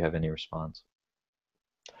if you have any response.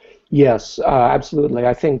 Yes, absolutely.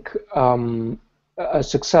 I think a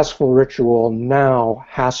successful ritual now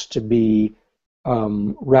has to be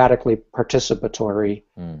radically participatory.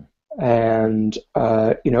 Mm. And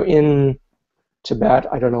in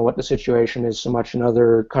Tibet, I don't know what the situation is so much in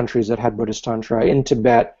other countries that had Buddhist Tantra. In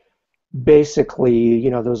Tibet, basically,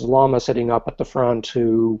 there was a lama sitting up at the front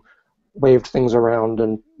who waved things around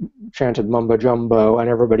and chanted mumbo jumbo, and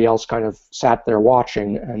everybody else kind of sat there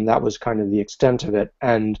watching, and that was kind of the extent of it.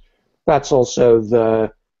 And that's also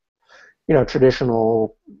the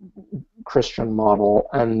traditional Christian model,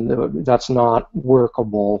 and that's not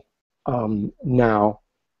workable now.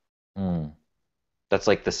 Mm. That's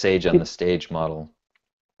like the sage on the It, stage model.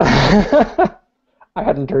 I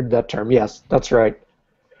hadn't heard that term. Yes, that's right.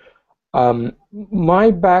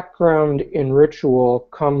 My background in ritual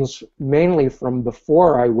comes mainly from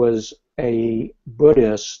before I was a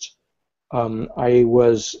Buddhist. I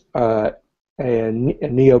was a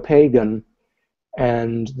neo-pagan,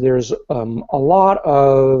 and there's a lot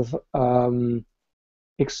of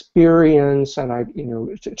experience and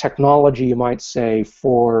technology, you might say,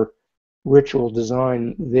 for ritual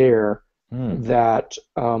design there Mm. that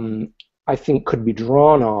I think could be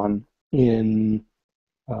drawn on in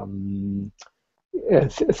um,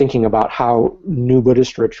 thinking about how new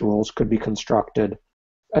Buddhist rituals could be constructed.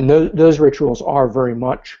 And those rituals are very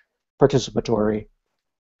much participatory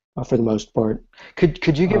for the most part.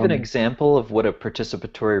 Could you give an Um, example of what a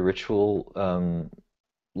participatory ritual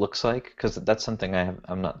looks like? Because that's something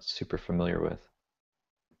I'm not super familiar with.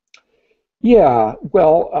 Yeah,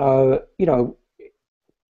 well,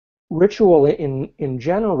 ritual in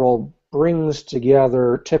general brings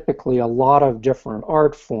together typically a lot of different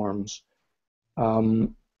art forms,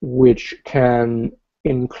 which can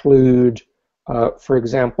include, for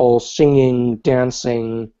example, singing,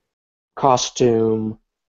 dancing, costume.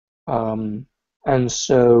 Um, and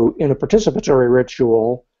so in a participatory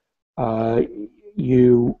ritual, uh,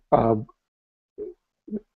 you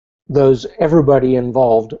those everybody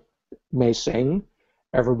involved may sing,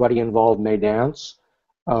 everybody involved may dance,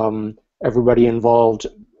 everybody involved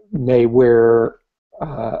may wear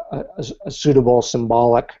a suitable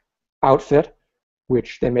symbolic outfit,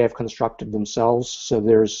 which they may have constructed themselves. So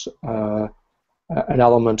there's an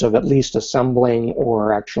element of at least assembling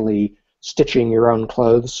or actually stitching your own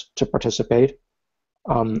clothes to participate.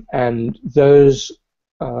 And those,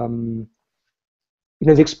 um,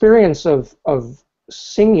 the experience of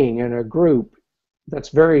singing in a group, that's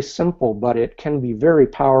very simple, but it can be very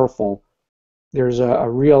powerful. There's a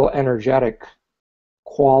real energetic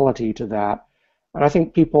quality to that. And I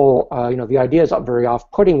think people, the idea is very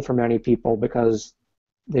off-putting for many people because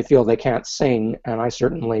they feel they can't sing, and I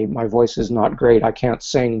certainly, my voice is not great, I can't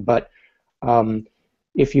sing, but um,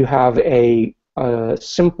 if you have a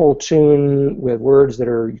simple tune with words that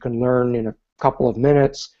you can learn in a couple of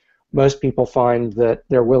minutes, most people find that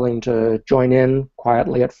they're willing to join in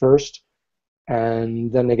quietly at first,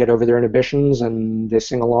 and then they get over their inhibitions and they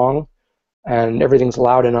sing along, and everything's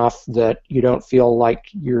loud enough that you don't feel like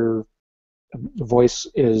your voice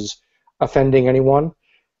is offending anyone.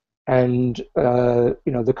 And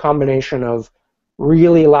the combination of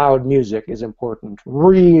really loud music is important.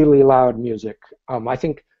 Really loud music. I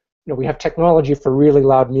think we have technology for really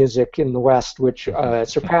loud music in the West, which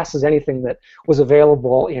surpasses anything that was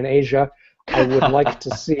available in Asia. I would like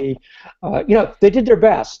to see. They did their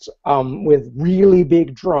best with really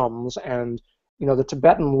big drums and the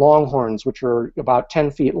Tibetan longhorns, which are about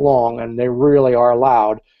 10 feet long, and they really are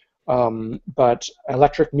loud. But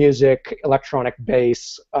electric music, electronic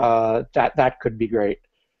bass, that could be great.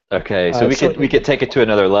 Okay, so So we could take it to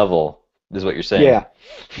another level, is what you're saying. yeah,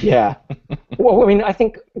 yeah. Well, I mean, I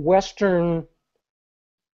think Western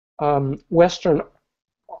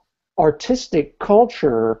artistic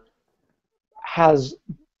culture has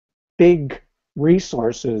big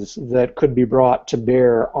resources that could be brought to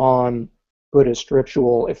bear on Buddhist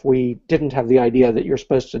ritual if we didn't have the idea that you're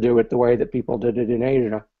supposed to do it the way that people did it in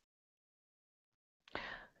Asia.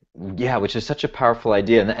 Yeah, which is such a powerful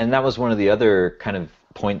idea, and that was one of the other kind of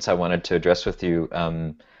points I wanted to address with you.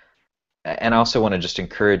 And I also want to just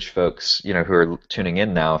encourage folks, who are tuning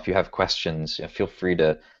in now, if you have questions, feel free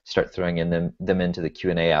to start throwing them into the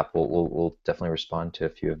Q&A app. We'll definitely respond to a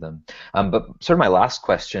few of them. But sort of my last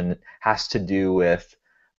question has to do with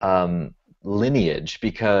lineage,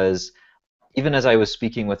 because even as I was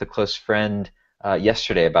speaking with a close friend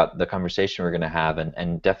yesterday about the conversation we're going to have,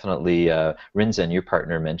 and definitely Rinzen, your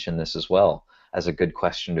partner, mentioned this as well as a good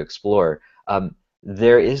question to explore.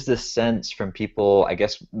 There is this sense from people, I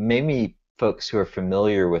guess maybe folks who are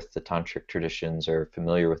familiar with the tantric traditions or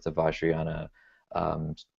familiar with the Vajrayana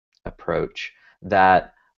um, approach,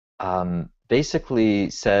 that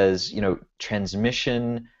basically says,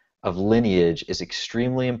 transmission of lineage is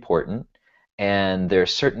extremely important, and there are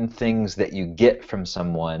certain things that you get from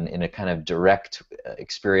someone in a kind of direct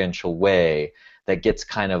experiential way that gets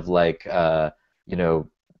kind of like you know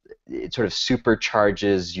it sort of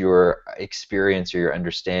supercharges your experience or your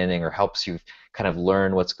understanding, or helps you kind of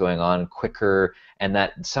learn what's going on quicker, and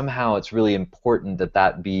that somehow it's really important that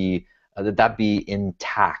that be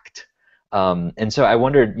intact. And so I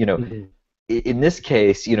wondered, Mhm. in this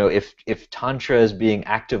case, if tantra is being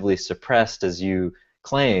actively suppressed, as you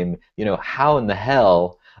claim, how in the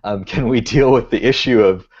hell can we deal with the issue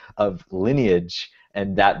of lineage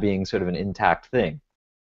and that being sort of an intact thing?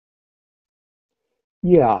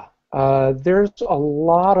 Yeah, there's a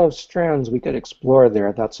lot of strands we could explore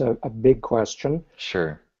there. That's a big question.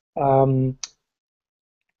 Sure. Um,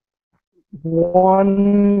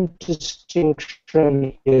 One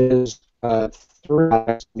distinction is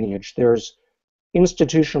through lineage. There's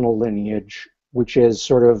institutional lineage, which is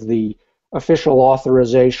sort of the official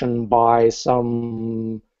authorization by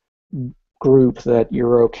some group that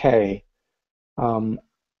you're okay. Um,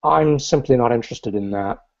 I'm simply not interested in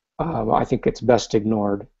that. I think it's best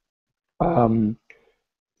ignored. Um,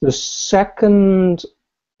 the second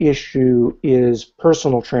issue is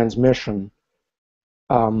personal transmission,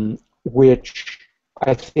 which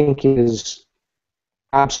I think is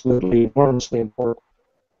absolutely enormously important.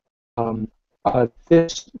 Um,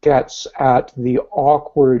 This gets at the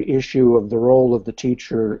awkward issue of the role of the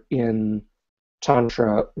teacher in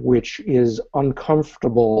Tantra, which is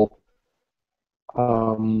uncomfortable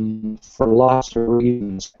for lots of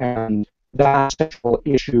reasons. And that central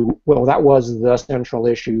issue, well, that was the central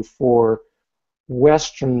issue for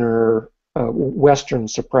Western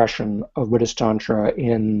suppression of Buddhist Tantra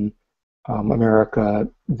in America,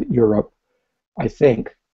 Europe, I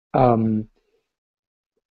think.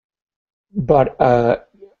 But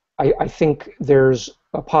I think there's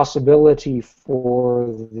a possibility for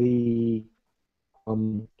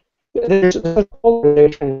there's a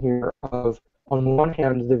polarization here of, on one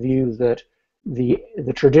hand, the view that the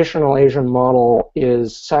traditional Asian model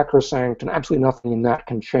is sacrosanct and absolutely nothing in that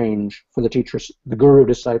can change for the the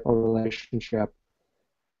guru-disciple relationship.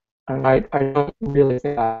 And I don't really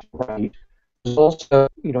think that's right. There's also,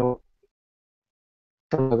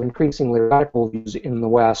 of increasingly radical views in the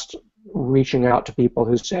West reaching out to people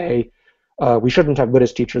who say we shouldn't have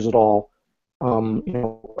Buddhist teachers at all. We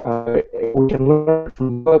can learn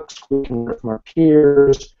from books, we can learn from our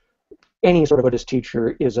peers. Any sort of Buddhist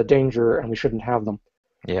teacher is a danger, and we shouldn't have them.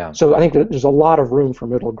 Yeah. So I think that there's a lot of room for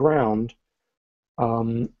middle ground.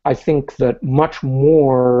 I think that much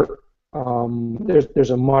more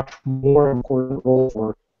there's a much more important role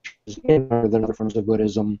for teachers in than other forms of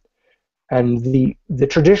Buddhism. And the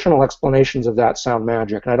traditional explanations of that sound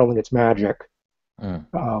magic, and I don't think it's magic. And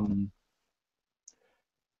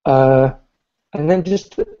then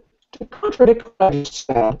just to contradict what I just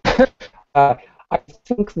said, I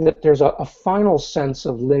think that there's a final sense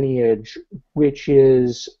of lineage, which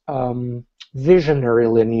is visionary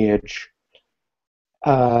lineage,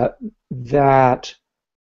 that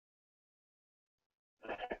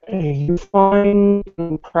you find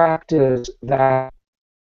in practice that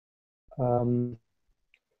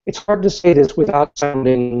it's hard to say this without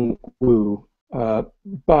sounding woo,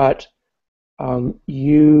 but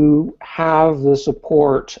you have the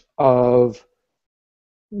support of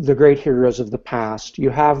the great heroes of the past. You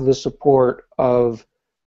have the support of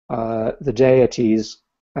the deities,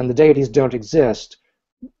 and the deities don't exist,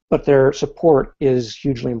 but their support is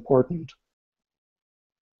hugely important.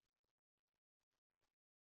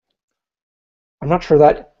 I'm not sure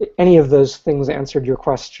that any of those things answered your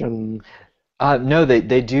question. No,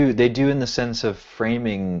 they do in the sense of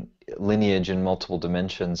framing lineage in multiple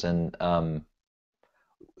dimensions. And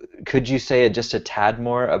could you say just a tad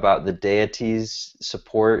more about the deities'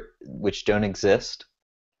 support, which don't exist?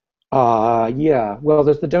 Yeah. Well,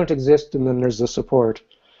 there's the don't exist, and then there's the support.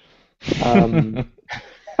 Um,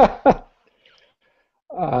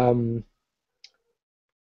 um,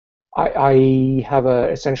 I have a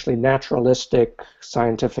essentially naturalistic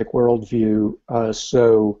scientific worldview,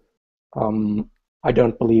 so I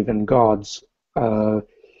don't believe in gods.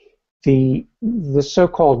 The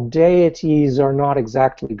so-called deities are not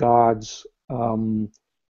exactly gods.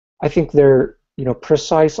 I think their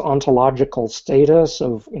precise ontological status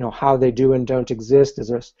of how they do and don't exist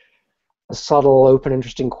is a subtle, open,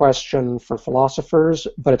 interesting question for philosophers,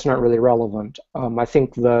 but it's not really relevant. I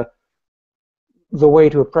think the way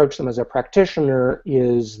to approach them as a practitioner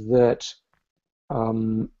is that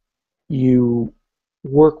you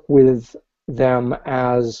work with them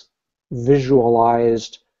as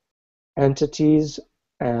visualized entities,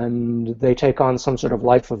 and they take on some sort of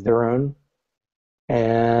life of their own.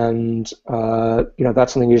 And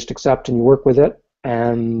that's something you just accept and you work with it.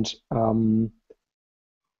 And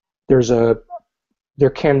there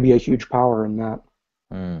can be a huge power in that.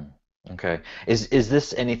 Okay. Is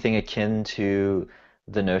this anything akin to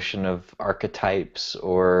the notion of archetypes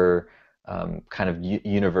or kind of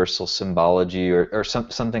universal symbology or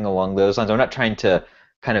something along those lines? I'm not trying to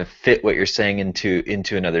kind of fit what you're saying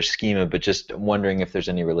into another schema, but just wondering if there's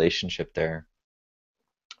any relationship there.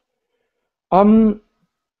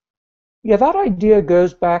 Yeah, that idea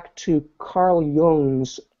goes back to Carl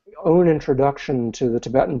Jung's own introduction to the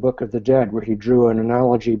Tibetan Book of the Dead, where he drew an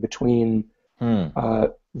analogy between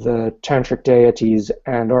the tantric deities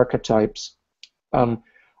and archetypes. I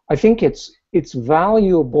think it's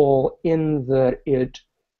valuable in that it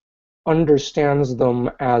understands them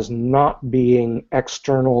as not being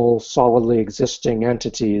external, solidly existing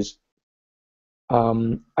entities.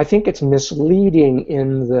 I think it's misleading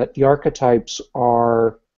in that the archetypes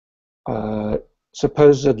are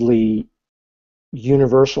supposedly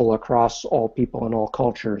universal across all people and all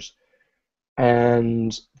cultures,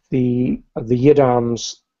 and the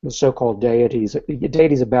yidams, the so-called deities.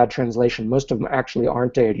 Deity is a bad translation. Most of them actually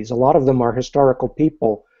aren't deities. A lot of them are historical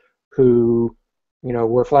people who,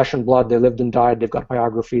 were flesh and blood. They lived and died. They've got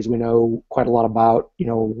biographies. We know quite a lot about,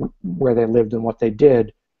 where they lived and what they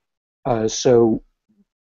did. So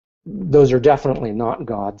those are definitely not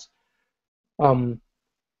gods. Um,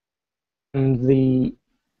 and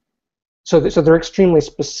so they're extremely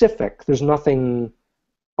specific. There's nothing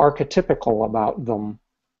archetypical about them.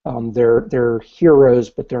 They're heroes,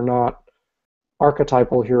 but they're not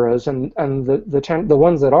archetypal heroes. And the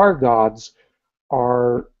ones that are gods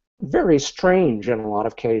are very strange in a lot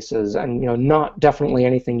of cases, and not definitely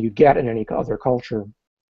anything you get in any other culture.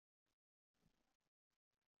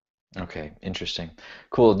 Okay, interesting.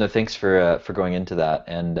 Cool. No, thanks for going into that,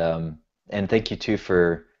 and thank you too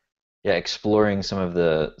for yeah exploring some of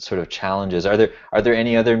the sort of challenges. Are there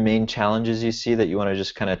any other main challenges you see that you want to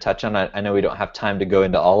just kind of touch on? I know we don't have time to go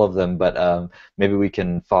into all of them, but maybe we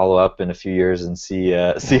can follow up in a few years and see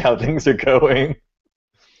see how things are going.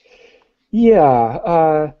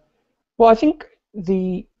 Yeah. Well, I think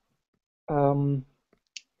um,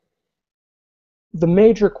 the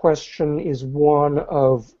major question is one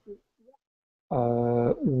of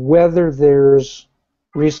whether there's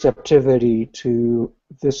receptivity to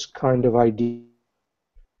this kind of idea,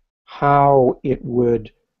 how it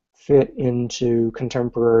would fit into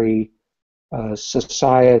contemporary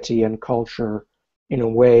society and culture in a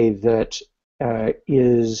way that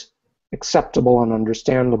is acceptable and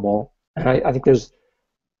understandable. And I think there's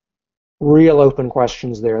real open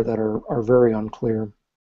questions there that are very unclear.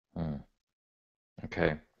 Hmm,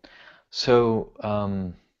 okay. So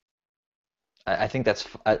I think that's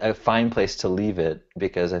a fine place to leave it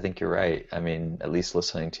because I think you're right. I mean, at least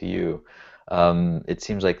listening to you, it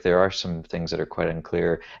seems like there are some things that are quite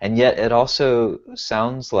unclear, and yet it also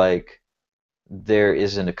sounds like there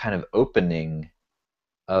isn't a kind of opening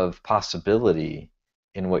of possibility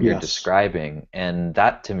in what you're Yes, describing, and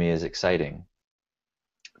that to me is exciting.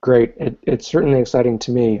 great. It's certainly exciting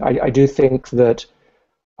to me. I do think that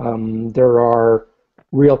there are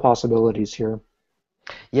real possibilities here.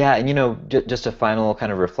 Yeah, and just a final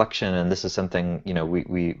kind of reflection, and this is something,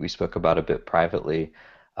 we spoke about a bit privately.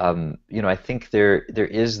 I think there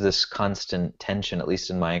is this constant tension, at least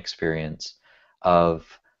in my experience,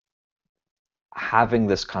 of having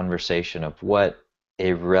this conversation of what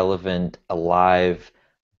a relevant, alive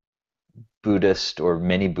Buddhist or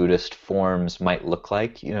many Buddhist forms might look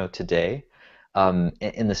like, today,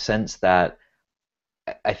 in the sense that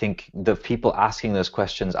I think the people asking those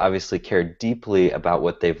questions obviously care deeply about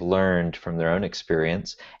what they've learned from their own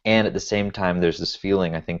experience, and at the same time, there's this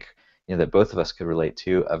feeling I think that both of us could relate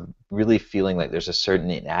to of really feeling like there's a certain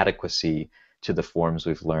inadequacy to the forms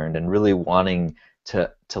we've learned, and really wanting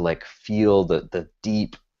to like feel the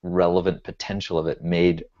deep relevant potential of it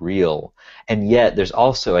made real. And yet, there's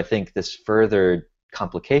also I think this further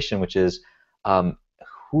complication, which is um,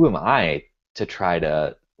 who am I to try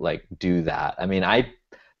to like do that? I mean, I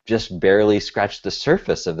just barely scratched the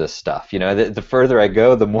surface of this stuff. The further I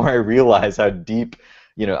go, the more I realize how deep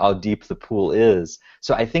the pool is.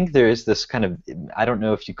 So I think there is this kind of, I don't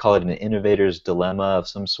know if you call it an innovator's dilemma of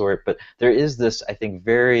some sort, but there is this, I think,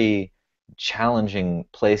 very challenging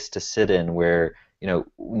place to sit in where,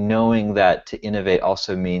 knowing that to innovate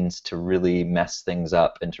also means to really mess things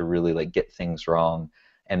up and to really like get things wrong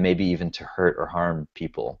and maybe even to hurt or harm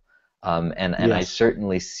people. And I Yes.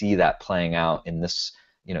 certainly see that playing out in this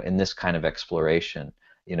kind of exploration,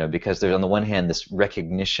 because there's on the one hand this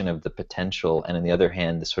recognition of the potential, and on the other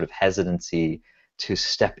hand this sort of hesitancy to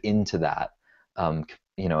step into that.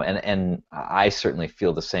 And I certainly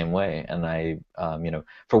feel the same way. And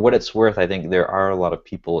for what it's worth, I think there are a lot of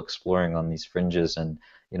people exploring on these fringes, and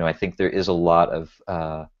I think there is a lot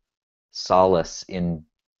of solace in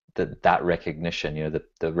that recognition,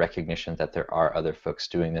 the recognition that there are other folks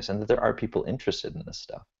doing this and that there are people interested in this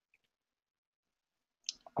stuff.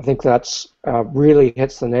 I think that's really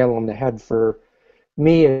hits the nail on the head for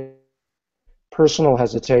me. Personal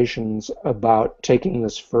hesitations about taking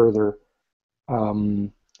this further.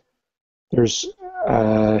 Um, there's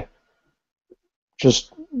uh,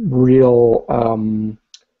 just real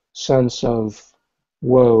sense of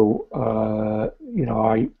whoa,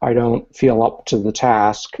 I don't feel up to the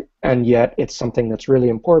task, and yet it's something that's really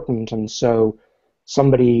important, and so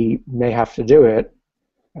somebody may have to do it,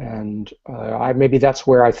 and maybe that's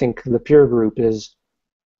where I think the peer group is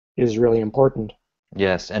really important.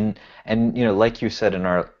 Yes, and like you said in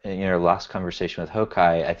our last conversation with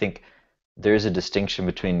Hokai, I think there's a distinction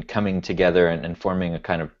between coming together and forming a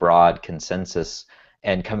kind of broad consensus,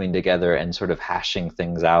 and coming together and sort of hashing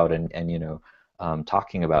things out, and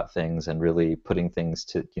talking about things and really putting things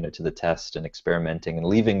to the test and experimenting and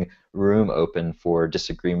leaving room open for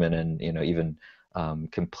disagreement and even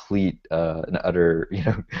complete and utter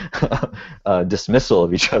dismissal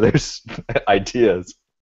of each other's ideas.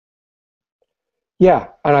 Yeah,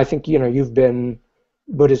 and I think you've been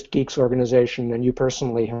Buddhist Geeks organization, and you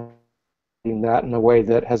personally have been that in a way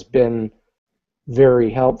that has been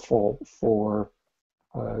very helpful for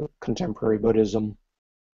contemporary Buddhism.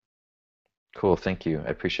 Cool, thank you. I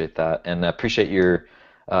appreciate that, and I appreciate your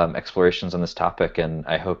explorations on this topic. And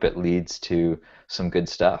I hope it leads to some good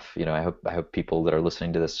stuff. I hope people that are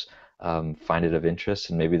listening to this find it of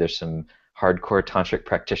interest, and maybe there's some hardcore tantric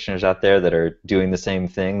practitioners out there that are doing the same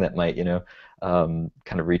thing that might,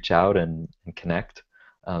 kind of reach out and connect.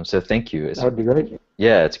 So thank you. That would be great.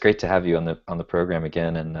 Yeah, it's great to have you on the program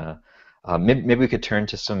again, and maybe we could turn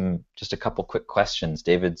to just a couple quick questions.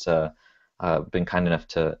 David's been kind enough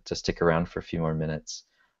to stick around for a few more minutes,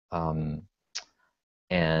 um,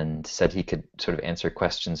 and said he could sort of answer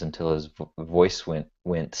questions until his voice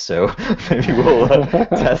went. So maybe we'll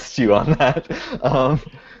test you on that.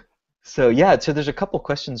 So yeah, so there's a couple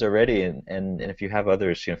questions already, and if you have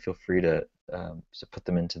others, feel free to put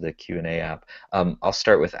them into the Q&A app. I'll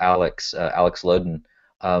start with Alex Loden.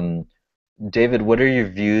 Um, David, what are your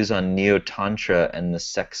views on Neo-Tantra and the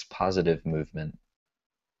sex positive movement?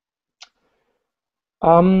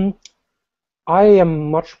 Um, I am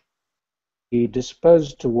much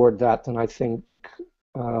disposed toward that than I think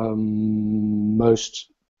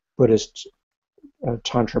most Buddhist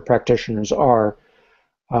Tantra practitioners are.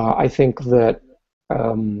 I think that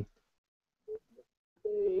um,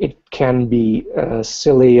 it can be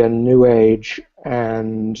silly and new age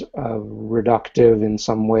and reductive in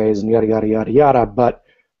some ways and yada yada yada yada, but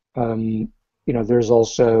there's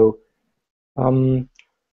also um,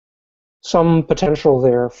 some potential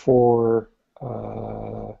there for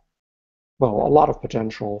well, a lot of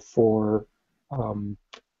potential for um,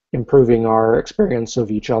 improving our experience of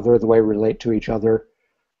each other, the way we relate to each other.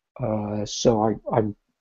 So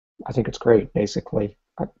I think it's great, basically.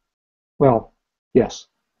 Well, yes.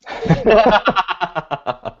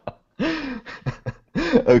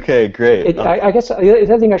 Okay, great. I guess the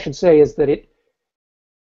other thing I should say is that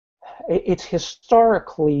it's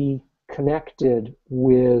historically connected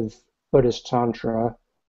with Buddhist Tantra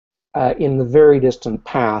in the very distant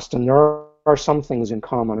past, and there are some things in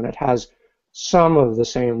common, and it has some of the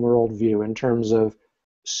same worldview in terms of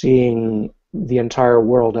seeing the entire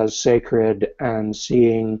world as sacred and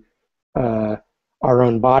seeing uh, our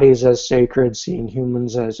own bodies as sacred, seeing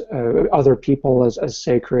humans as other people as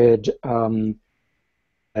sacred,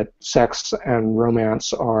 that sex and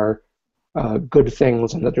romance are good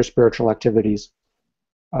things and that they're spiritual activities.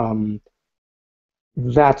 Um,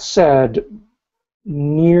 that said,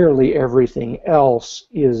 nearly everything else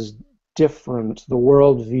is different. The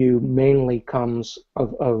worldview mainly comes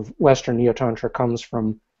of Western Neo-Tantra comes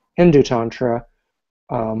from Hindu Tantra,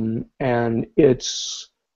 and its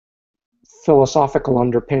philosophical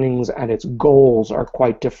underpinnings and its goals are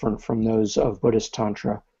quite different from those of Buddhist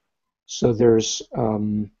Tantra. So there's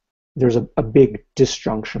a big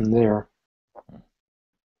disjunction there.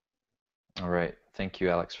 All right. Thank you,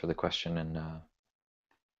 Alex, for the question, and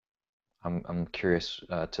I'm curious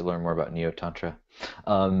to learn more about Neo Tantra.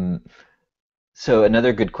 Um, so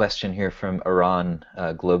another good question here from Iran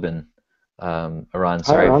Globin. Iran, Hi,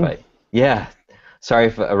 sorry if Ron. I yeah, sorry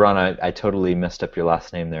if Iran, I totally messed up your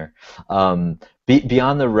last name there.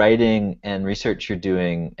 Beyond the writing and research you're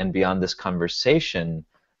doing, and beyond this conversation,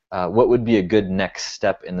 what would be a good next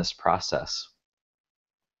step in this process?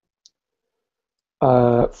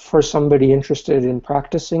 For somebody interested in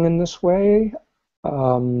practicing in this way,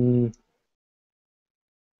 um,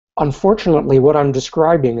 unfortunately, what I'm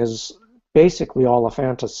describing is basically all a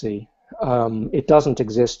fantasy. It doesn't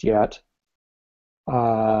exist yet.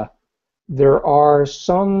 Uh, there are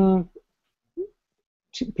some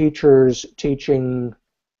teachers teaching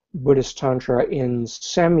Buddhist Tantra in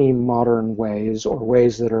semi-modern ways or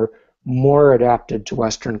ways that are more adapted to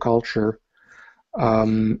Western culture.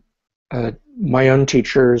 Um, my own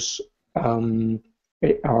teachers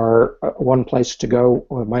are one place to go.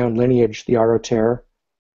 My own lineage, the Aroter.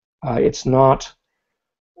 It's not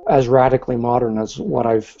as radically modern as what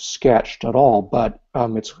I've sketched at all, but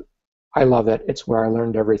I love it. It's where I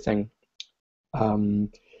learned everything.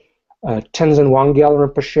 Um, Tenzin Wangyal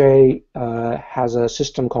Rinpoche has a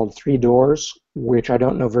system called Three Doors, which I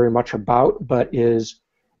don't know very much about, but is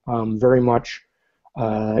very much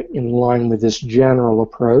in line with this general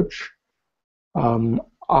approach.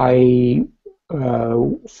 I,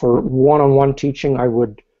 for one-on-one teaching, I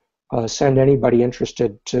would send anybody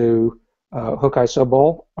interested to Hokai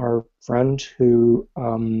Sobol, our friend, who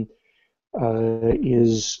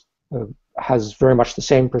is has very much the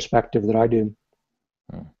same perspective that I do.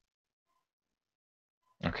 Hmm.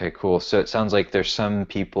 Okay, cool. So it sounds like there's some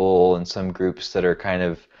people and some groups that are kind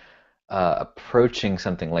of approaching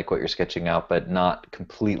something like what you're sketching out, but not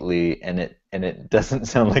completely. And it doesn't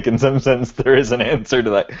sound like, in some sense, there is an answer to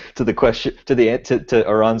that, to the question, to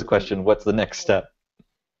Oran's question. What's the next step?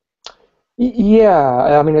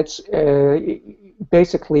 Yeah, I mean, it's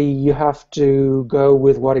basically you have to go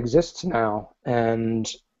with what exists now, and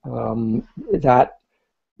that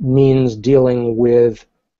means dealing with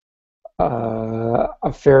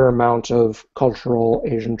a fair amount of cultural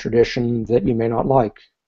Asian tradition that you may not like.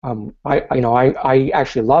 I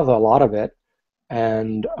actually love a lot of it,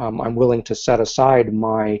 and I'm willing to set aside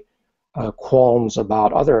my qualms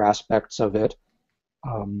about other aspects of it.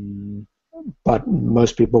 Um, but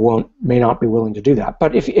most people may not be willing to do that.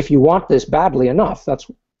 But if you want this badly enough,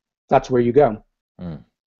 that's where you go. Mm,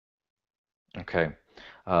 okay.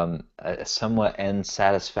 A somewhat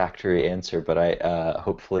unsatisfactory answer, but I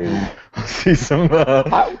hopefully we'll see some.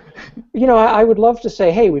 I, I would love to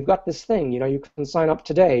say, hey, we've got this thing. You can sign up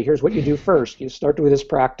today. Here's what you do first. You start with this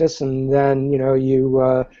practice, and then you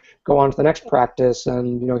go on to the next practice,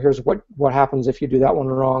 and here's what happens if you do that one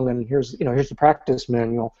wrong, and here's the practice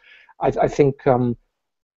manual. I think the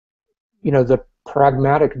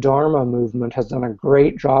pragmatic Dharma movement has done a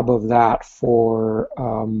great job of that for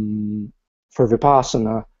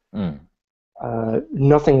Vipassana. Mm,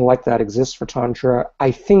 Nothing like that exists for Tantra. I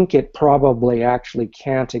think it probably actually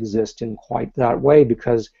can't exist in quite that way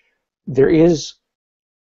because there is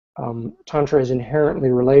Tantra is inherently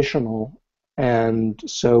relational, and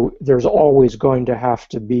so there's always going to have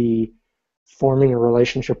to be forming a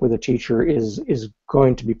relationship with a teacher is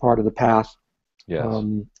going to be part of the path. yes.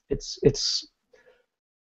 It's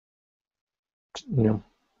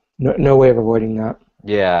no way of avoiding that.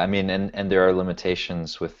 Yeah, I mean, and there are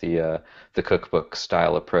limitations with the cookbook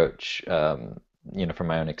style approach. From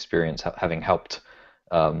my own experience, having helped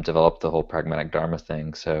develop the whole pragmatic Dharma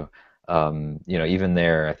thing. So, even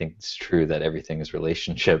there, I think it's true that everything is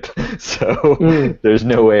relationship. So Mm. there's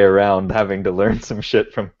no way around having to learn some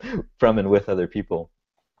shit from and with other people.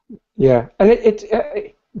 Yeah, and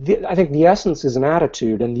I think the essence is an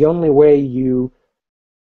attitude, and the only way you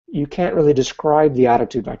can't really describe the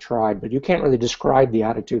attitude. I tried, but you can't really describe the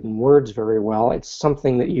attitude in words very well. It's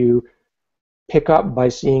something that you pick up by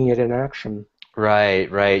seeing it in action. Right,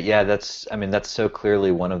 right. Yeah, I mean, that's so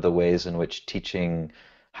clearly one of the ways in which teaching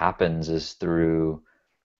happens is through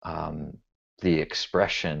um, the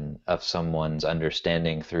expression of someone's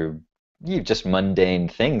understanding through just mundane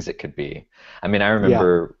things it could be. I mean, I Yeah,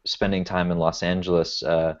 remember spending time in Los Angeles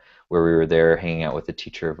where we were there hanging out with a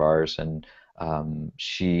teacher of ours, and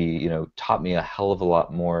she, taught me a hell of a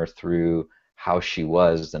lot more through how she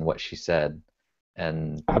was than what she said.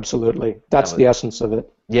 And absolutely. that That's was, the essence of it.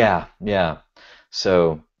 yeah, yeah.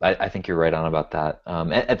 So I think you're right on about that.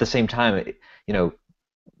 At the same time, you know,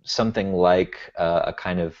 something like a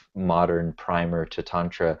kind of modern primer to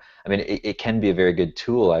Tantra. I mean, it can be a very good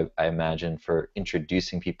tool, I imagine, for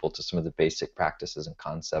introducing people to some of the basic practices and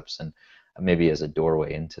concepts, and maybe as a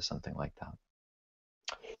doorway into something like that.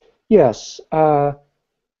 Yes,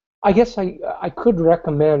 I guess I could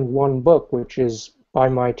recommend one book, which is by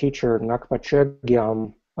my teacher Ngakpa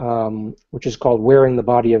Chogyam, which is called "Wearing the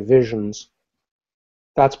Body of Visions."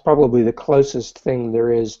 That's probably the closest thing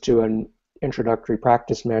there is to an introductory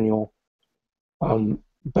practice manual.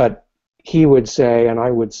 But he would say, and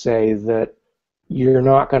I would say, that you're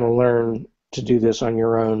not going to learn to do this on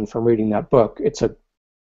your own from reading that book. It's a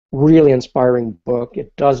really inspiring book.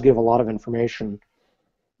 It does give a lot of information,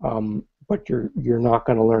 but you're not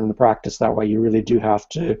going to learn the practice that way. You really do have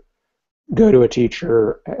to go to a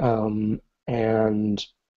teacher and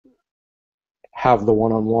have the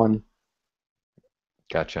one-on-one.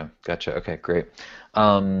 Gotcha, gotcha. Okay, great.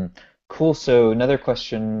 Um, cool. So another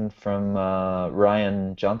question from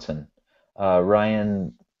Ryan Johnson.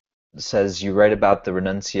 Ryan says you write about the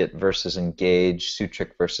renunciate versus engaged,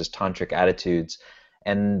 sutric versus tantric attitudes,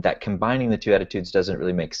 and that combining the two attitudes doesn't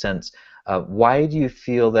really make sense. Why do you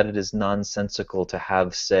feel that it is nonsensical to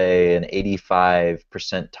have, say, an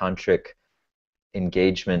 85% tantric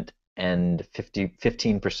engagement and 15%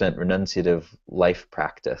 renunciative life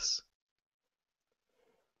practice?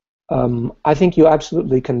 I think you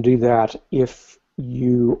absolutely can do that if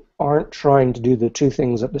you aren't trying to do the two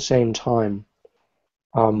things at the same time.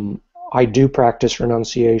 Um, I do practice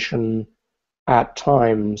renunciation at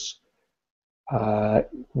times uh,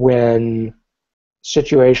 when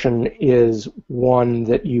situation is one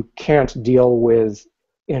that you can't deal with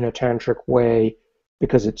in a tantric way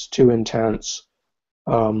because it's too intense.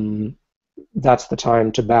 Um, that's the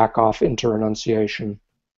time to back off into renunciation.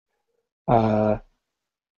 Uh,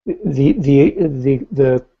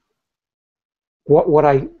 the what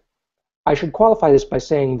I should qualify this by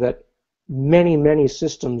saying that many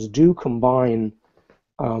systems do combine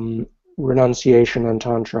renunciation and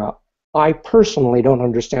Tantra. I personally don't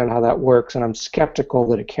understand how that works, and I'm skeptical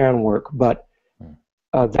that it can work, but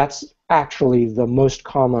that's actually the most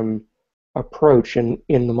common approach in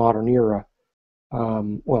the modern era.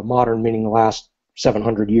 Well, modern meaning the last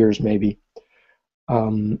 700 years, maybe.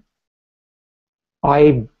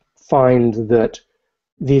 I find that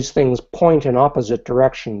these things point in opposite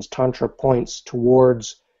directions. Tantra points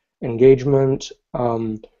towards engagement.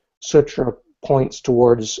 Sutra points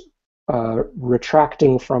towards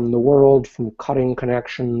retracting from the world, from cutting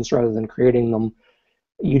connections rather than creating them.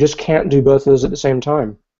 You just can't do both of those at the same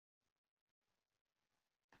time.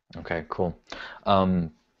 Okay, cool.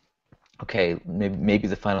 Okay, maybe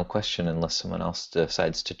the final question, unless someone else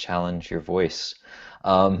decides to challenge your voice.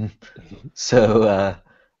 Um,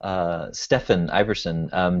 Stefan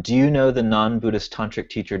Iverson, do you know the non-Buddhist tantric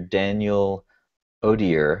teacher Daniel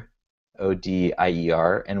Odier,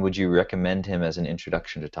 Odier, and would you recommend him as an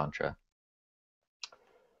introduction to Tantra?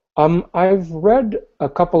 I've read a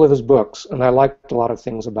couple of his books, and I liked a lot of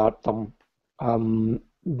things about them.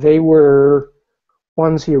 They were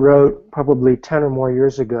ones he wrote probably 10 or more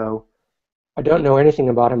years ago. I don't know anything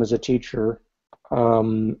about him as a teacher.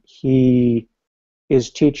 He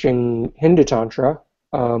is teaching Hindu Tantra,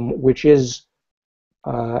 which has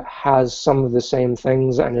some of the same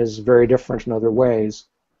things and is very different in other ways.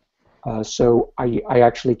 So I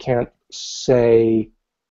actually can't say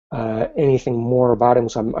anything more about him,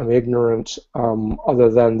 so I'm ignorant, other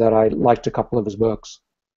than that I liked a couple of his books.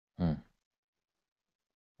 Hmm.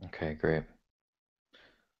 Okay, great.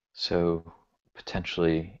 So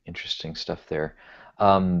potentially interesting stuff there.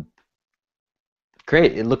 Um,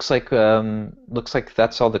 Great. It looks like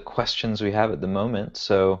that's all the questions we have at the moment.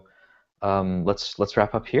 So let's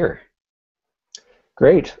wrap up here.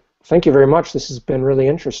 Great. Thank you very much. This has been really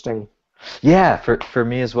interesting. Yeah, for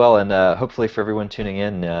me as well, and hopefully for everyone tuning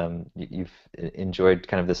in, you've enjoyed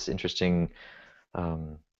kind of this interesting,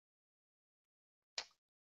 um,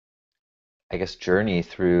 I guess, journey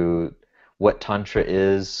through what Tantra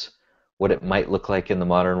is, what it might look like in the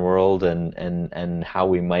modern world, and how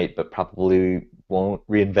we might, but probably won't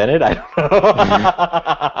reinvent it. I don't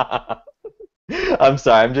know. I'm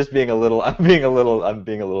sorry. I'm just being a little. I'm being a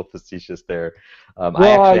little facetious there. I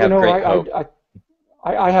Well, actually you have know, great hope.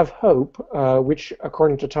 I have hope, which,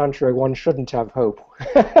 according to Tantra, one shouldn't have hope.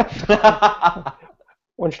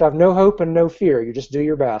 One should have no hope and no fear. You just do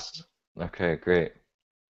your best. Okay, great.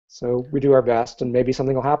 So we do our best, and maybe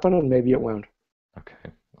something will happen, and maybe it won't.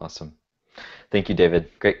 Okay, awesome. Thank you, David.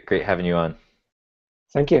 Great having you on.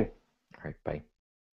 Thank you. All right, bye.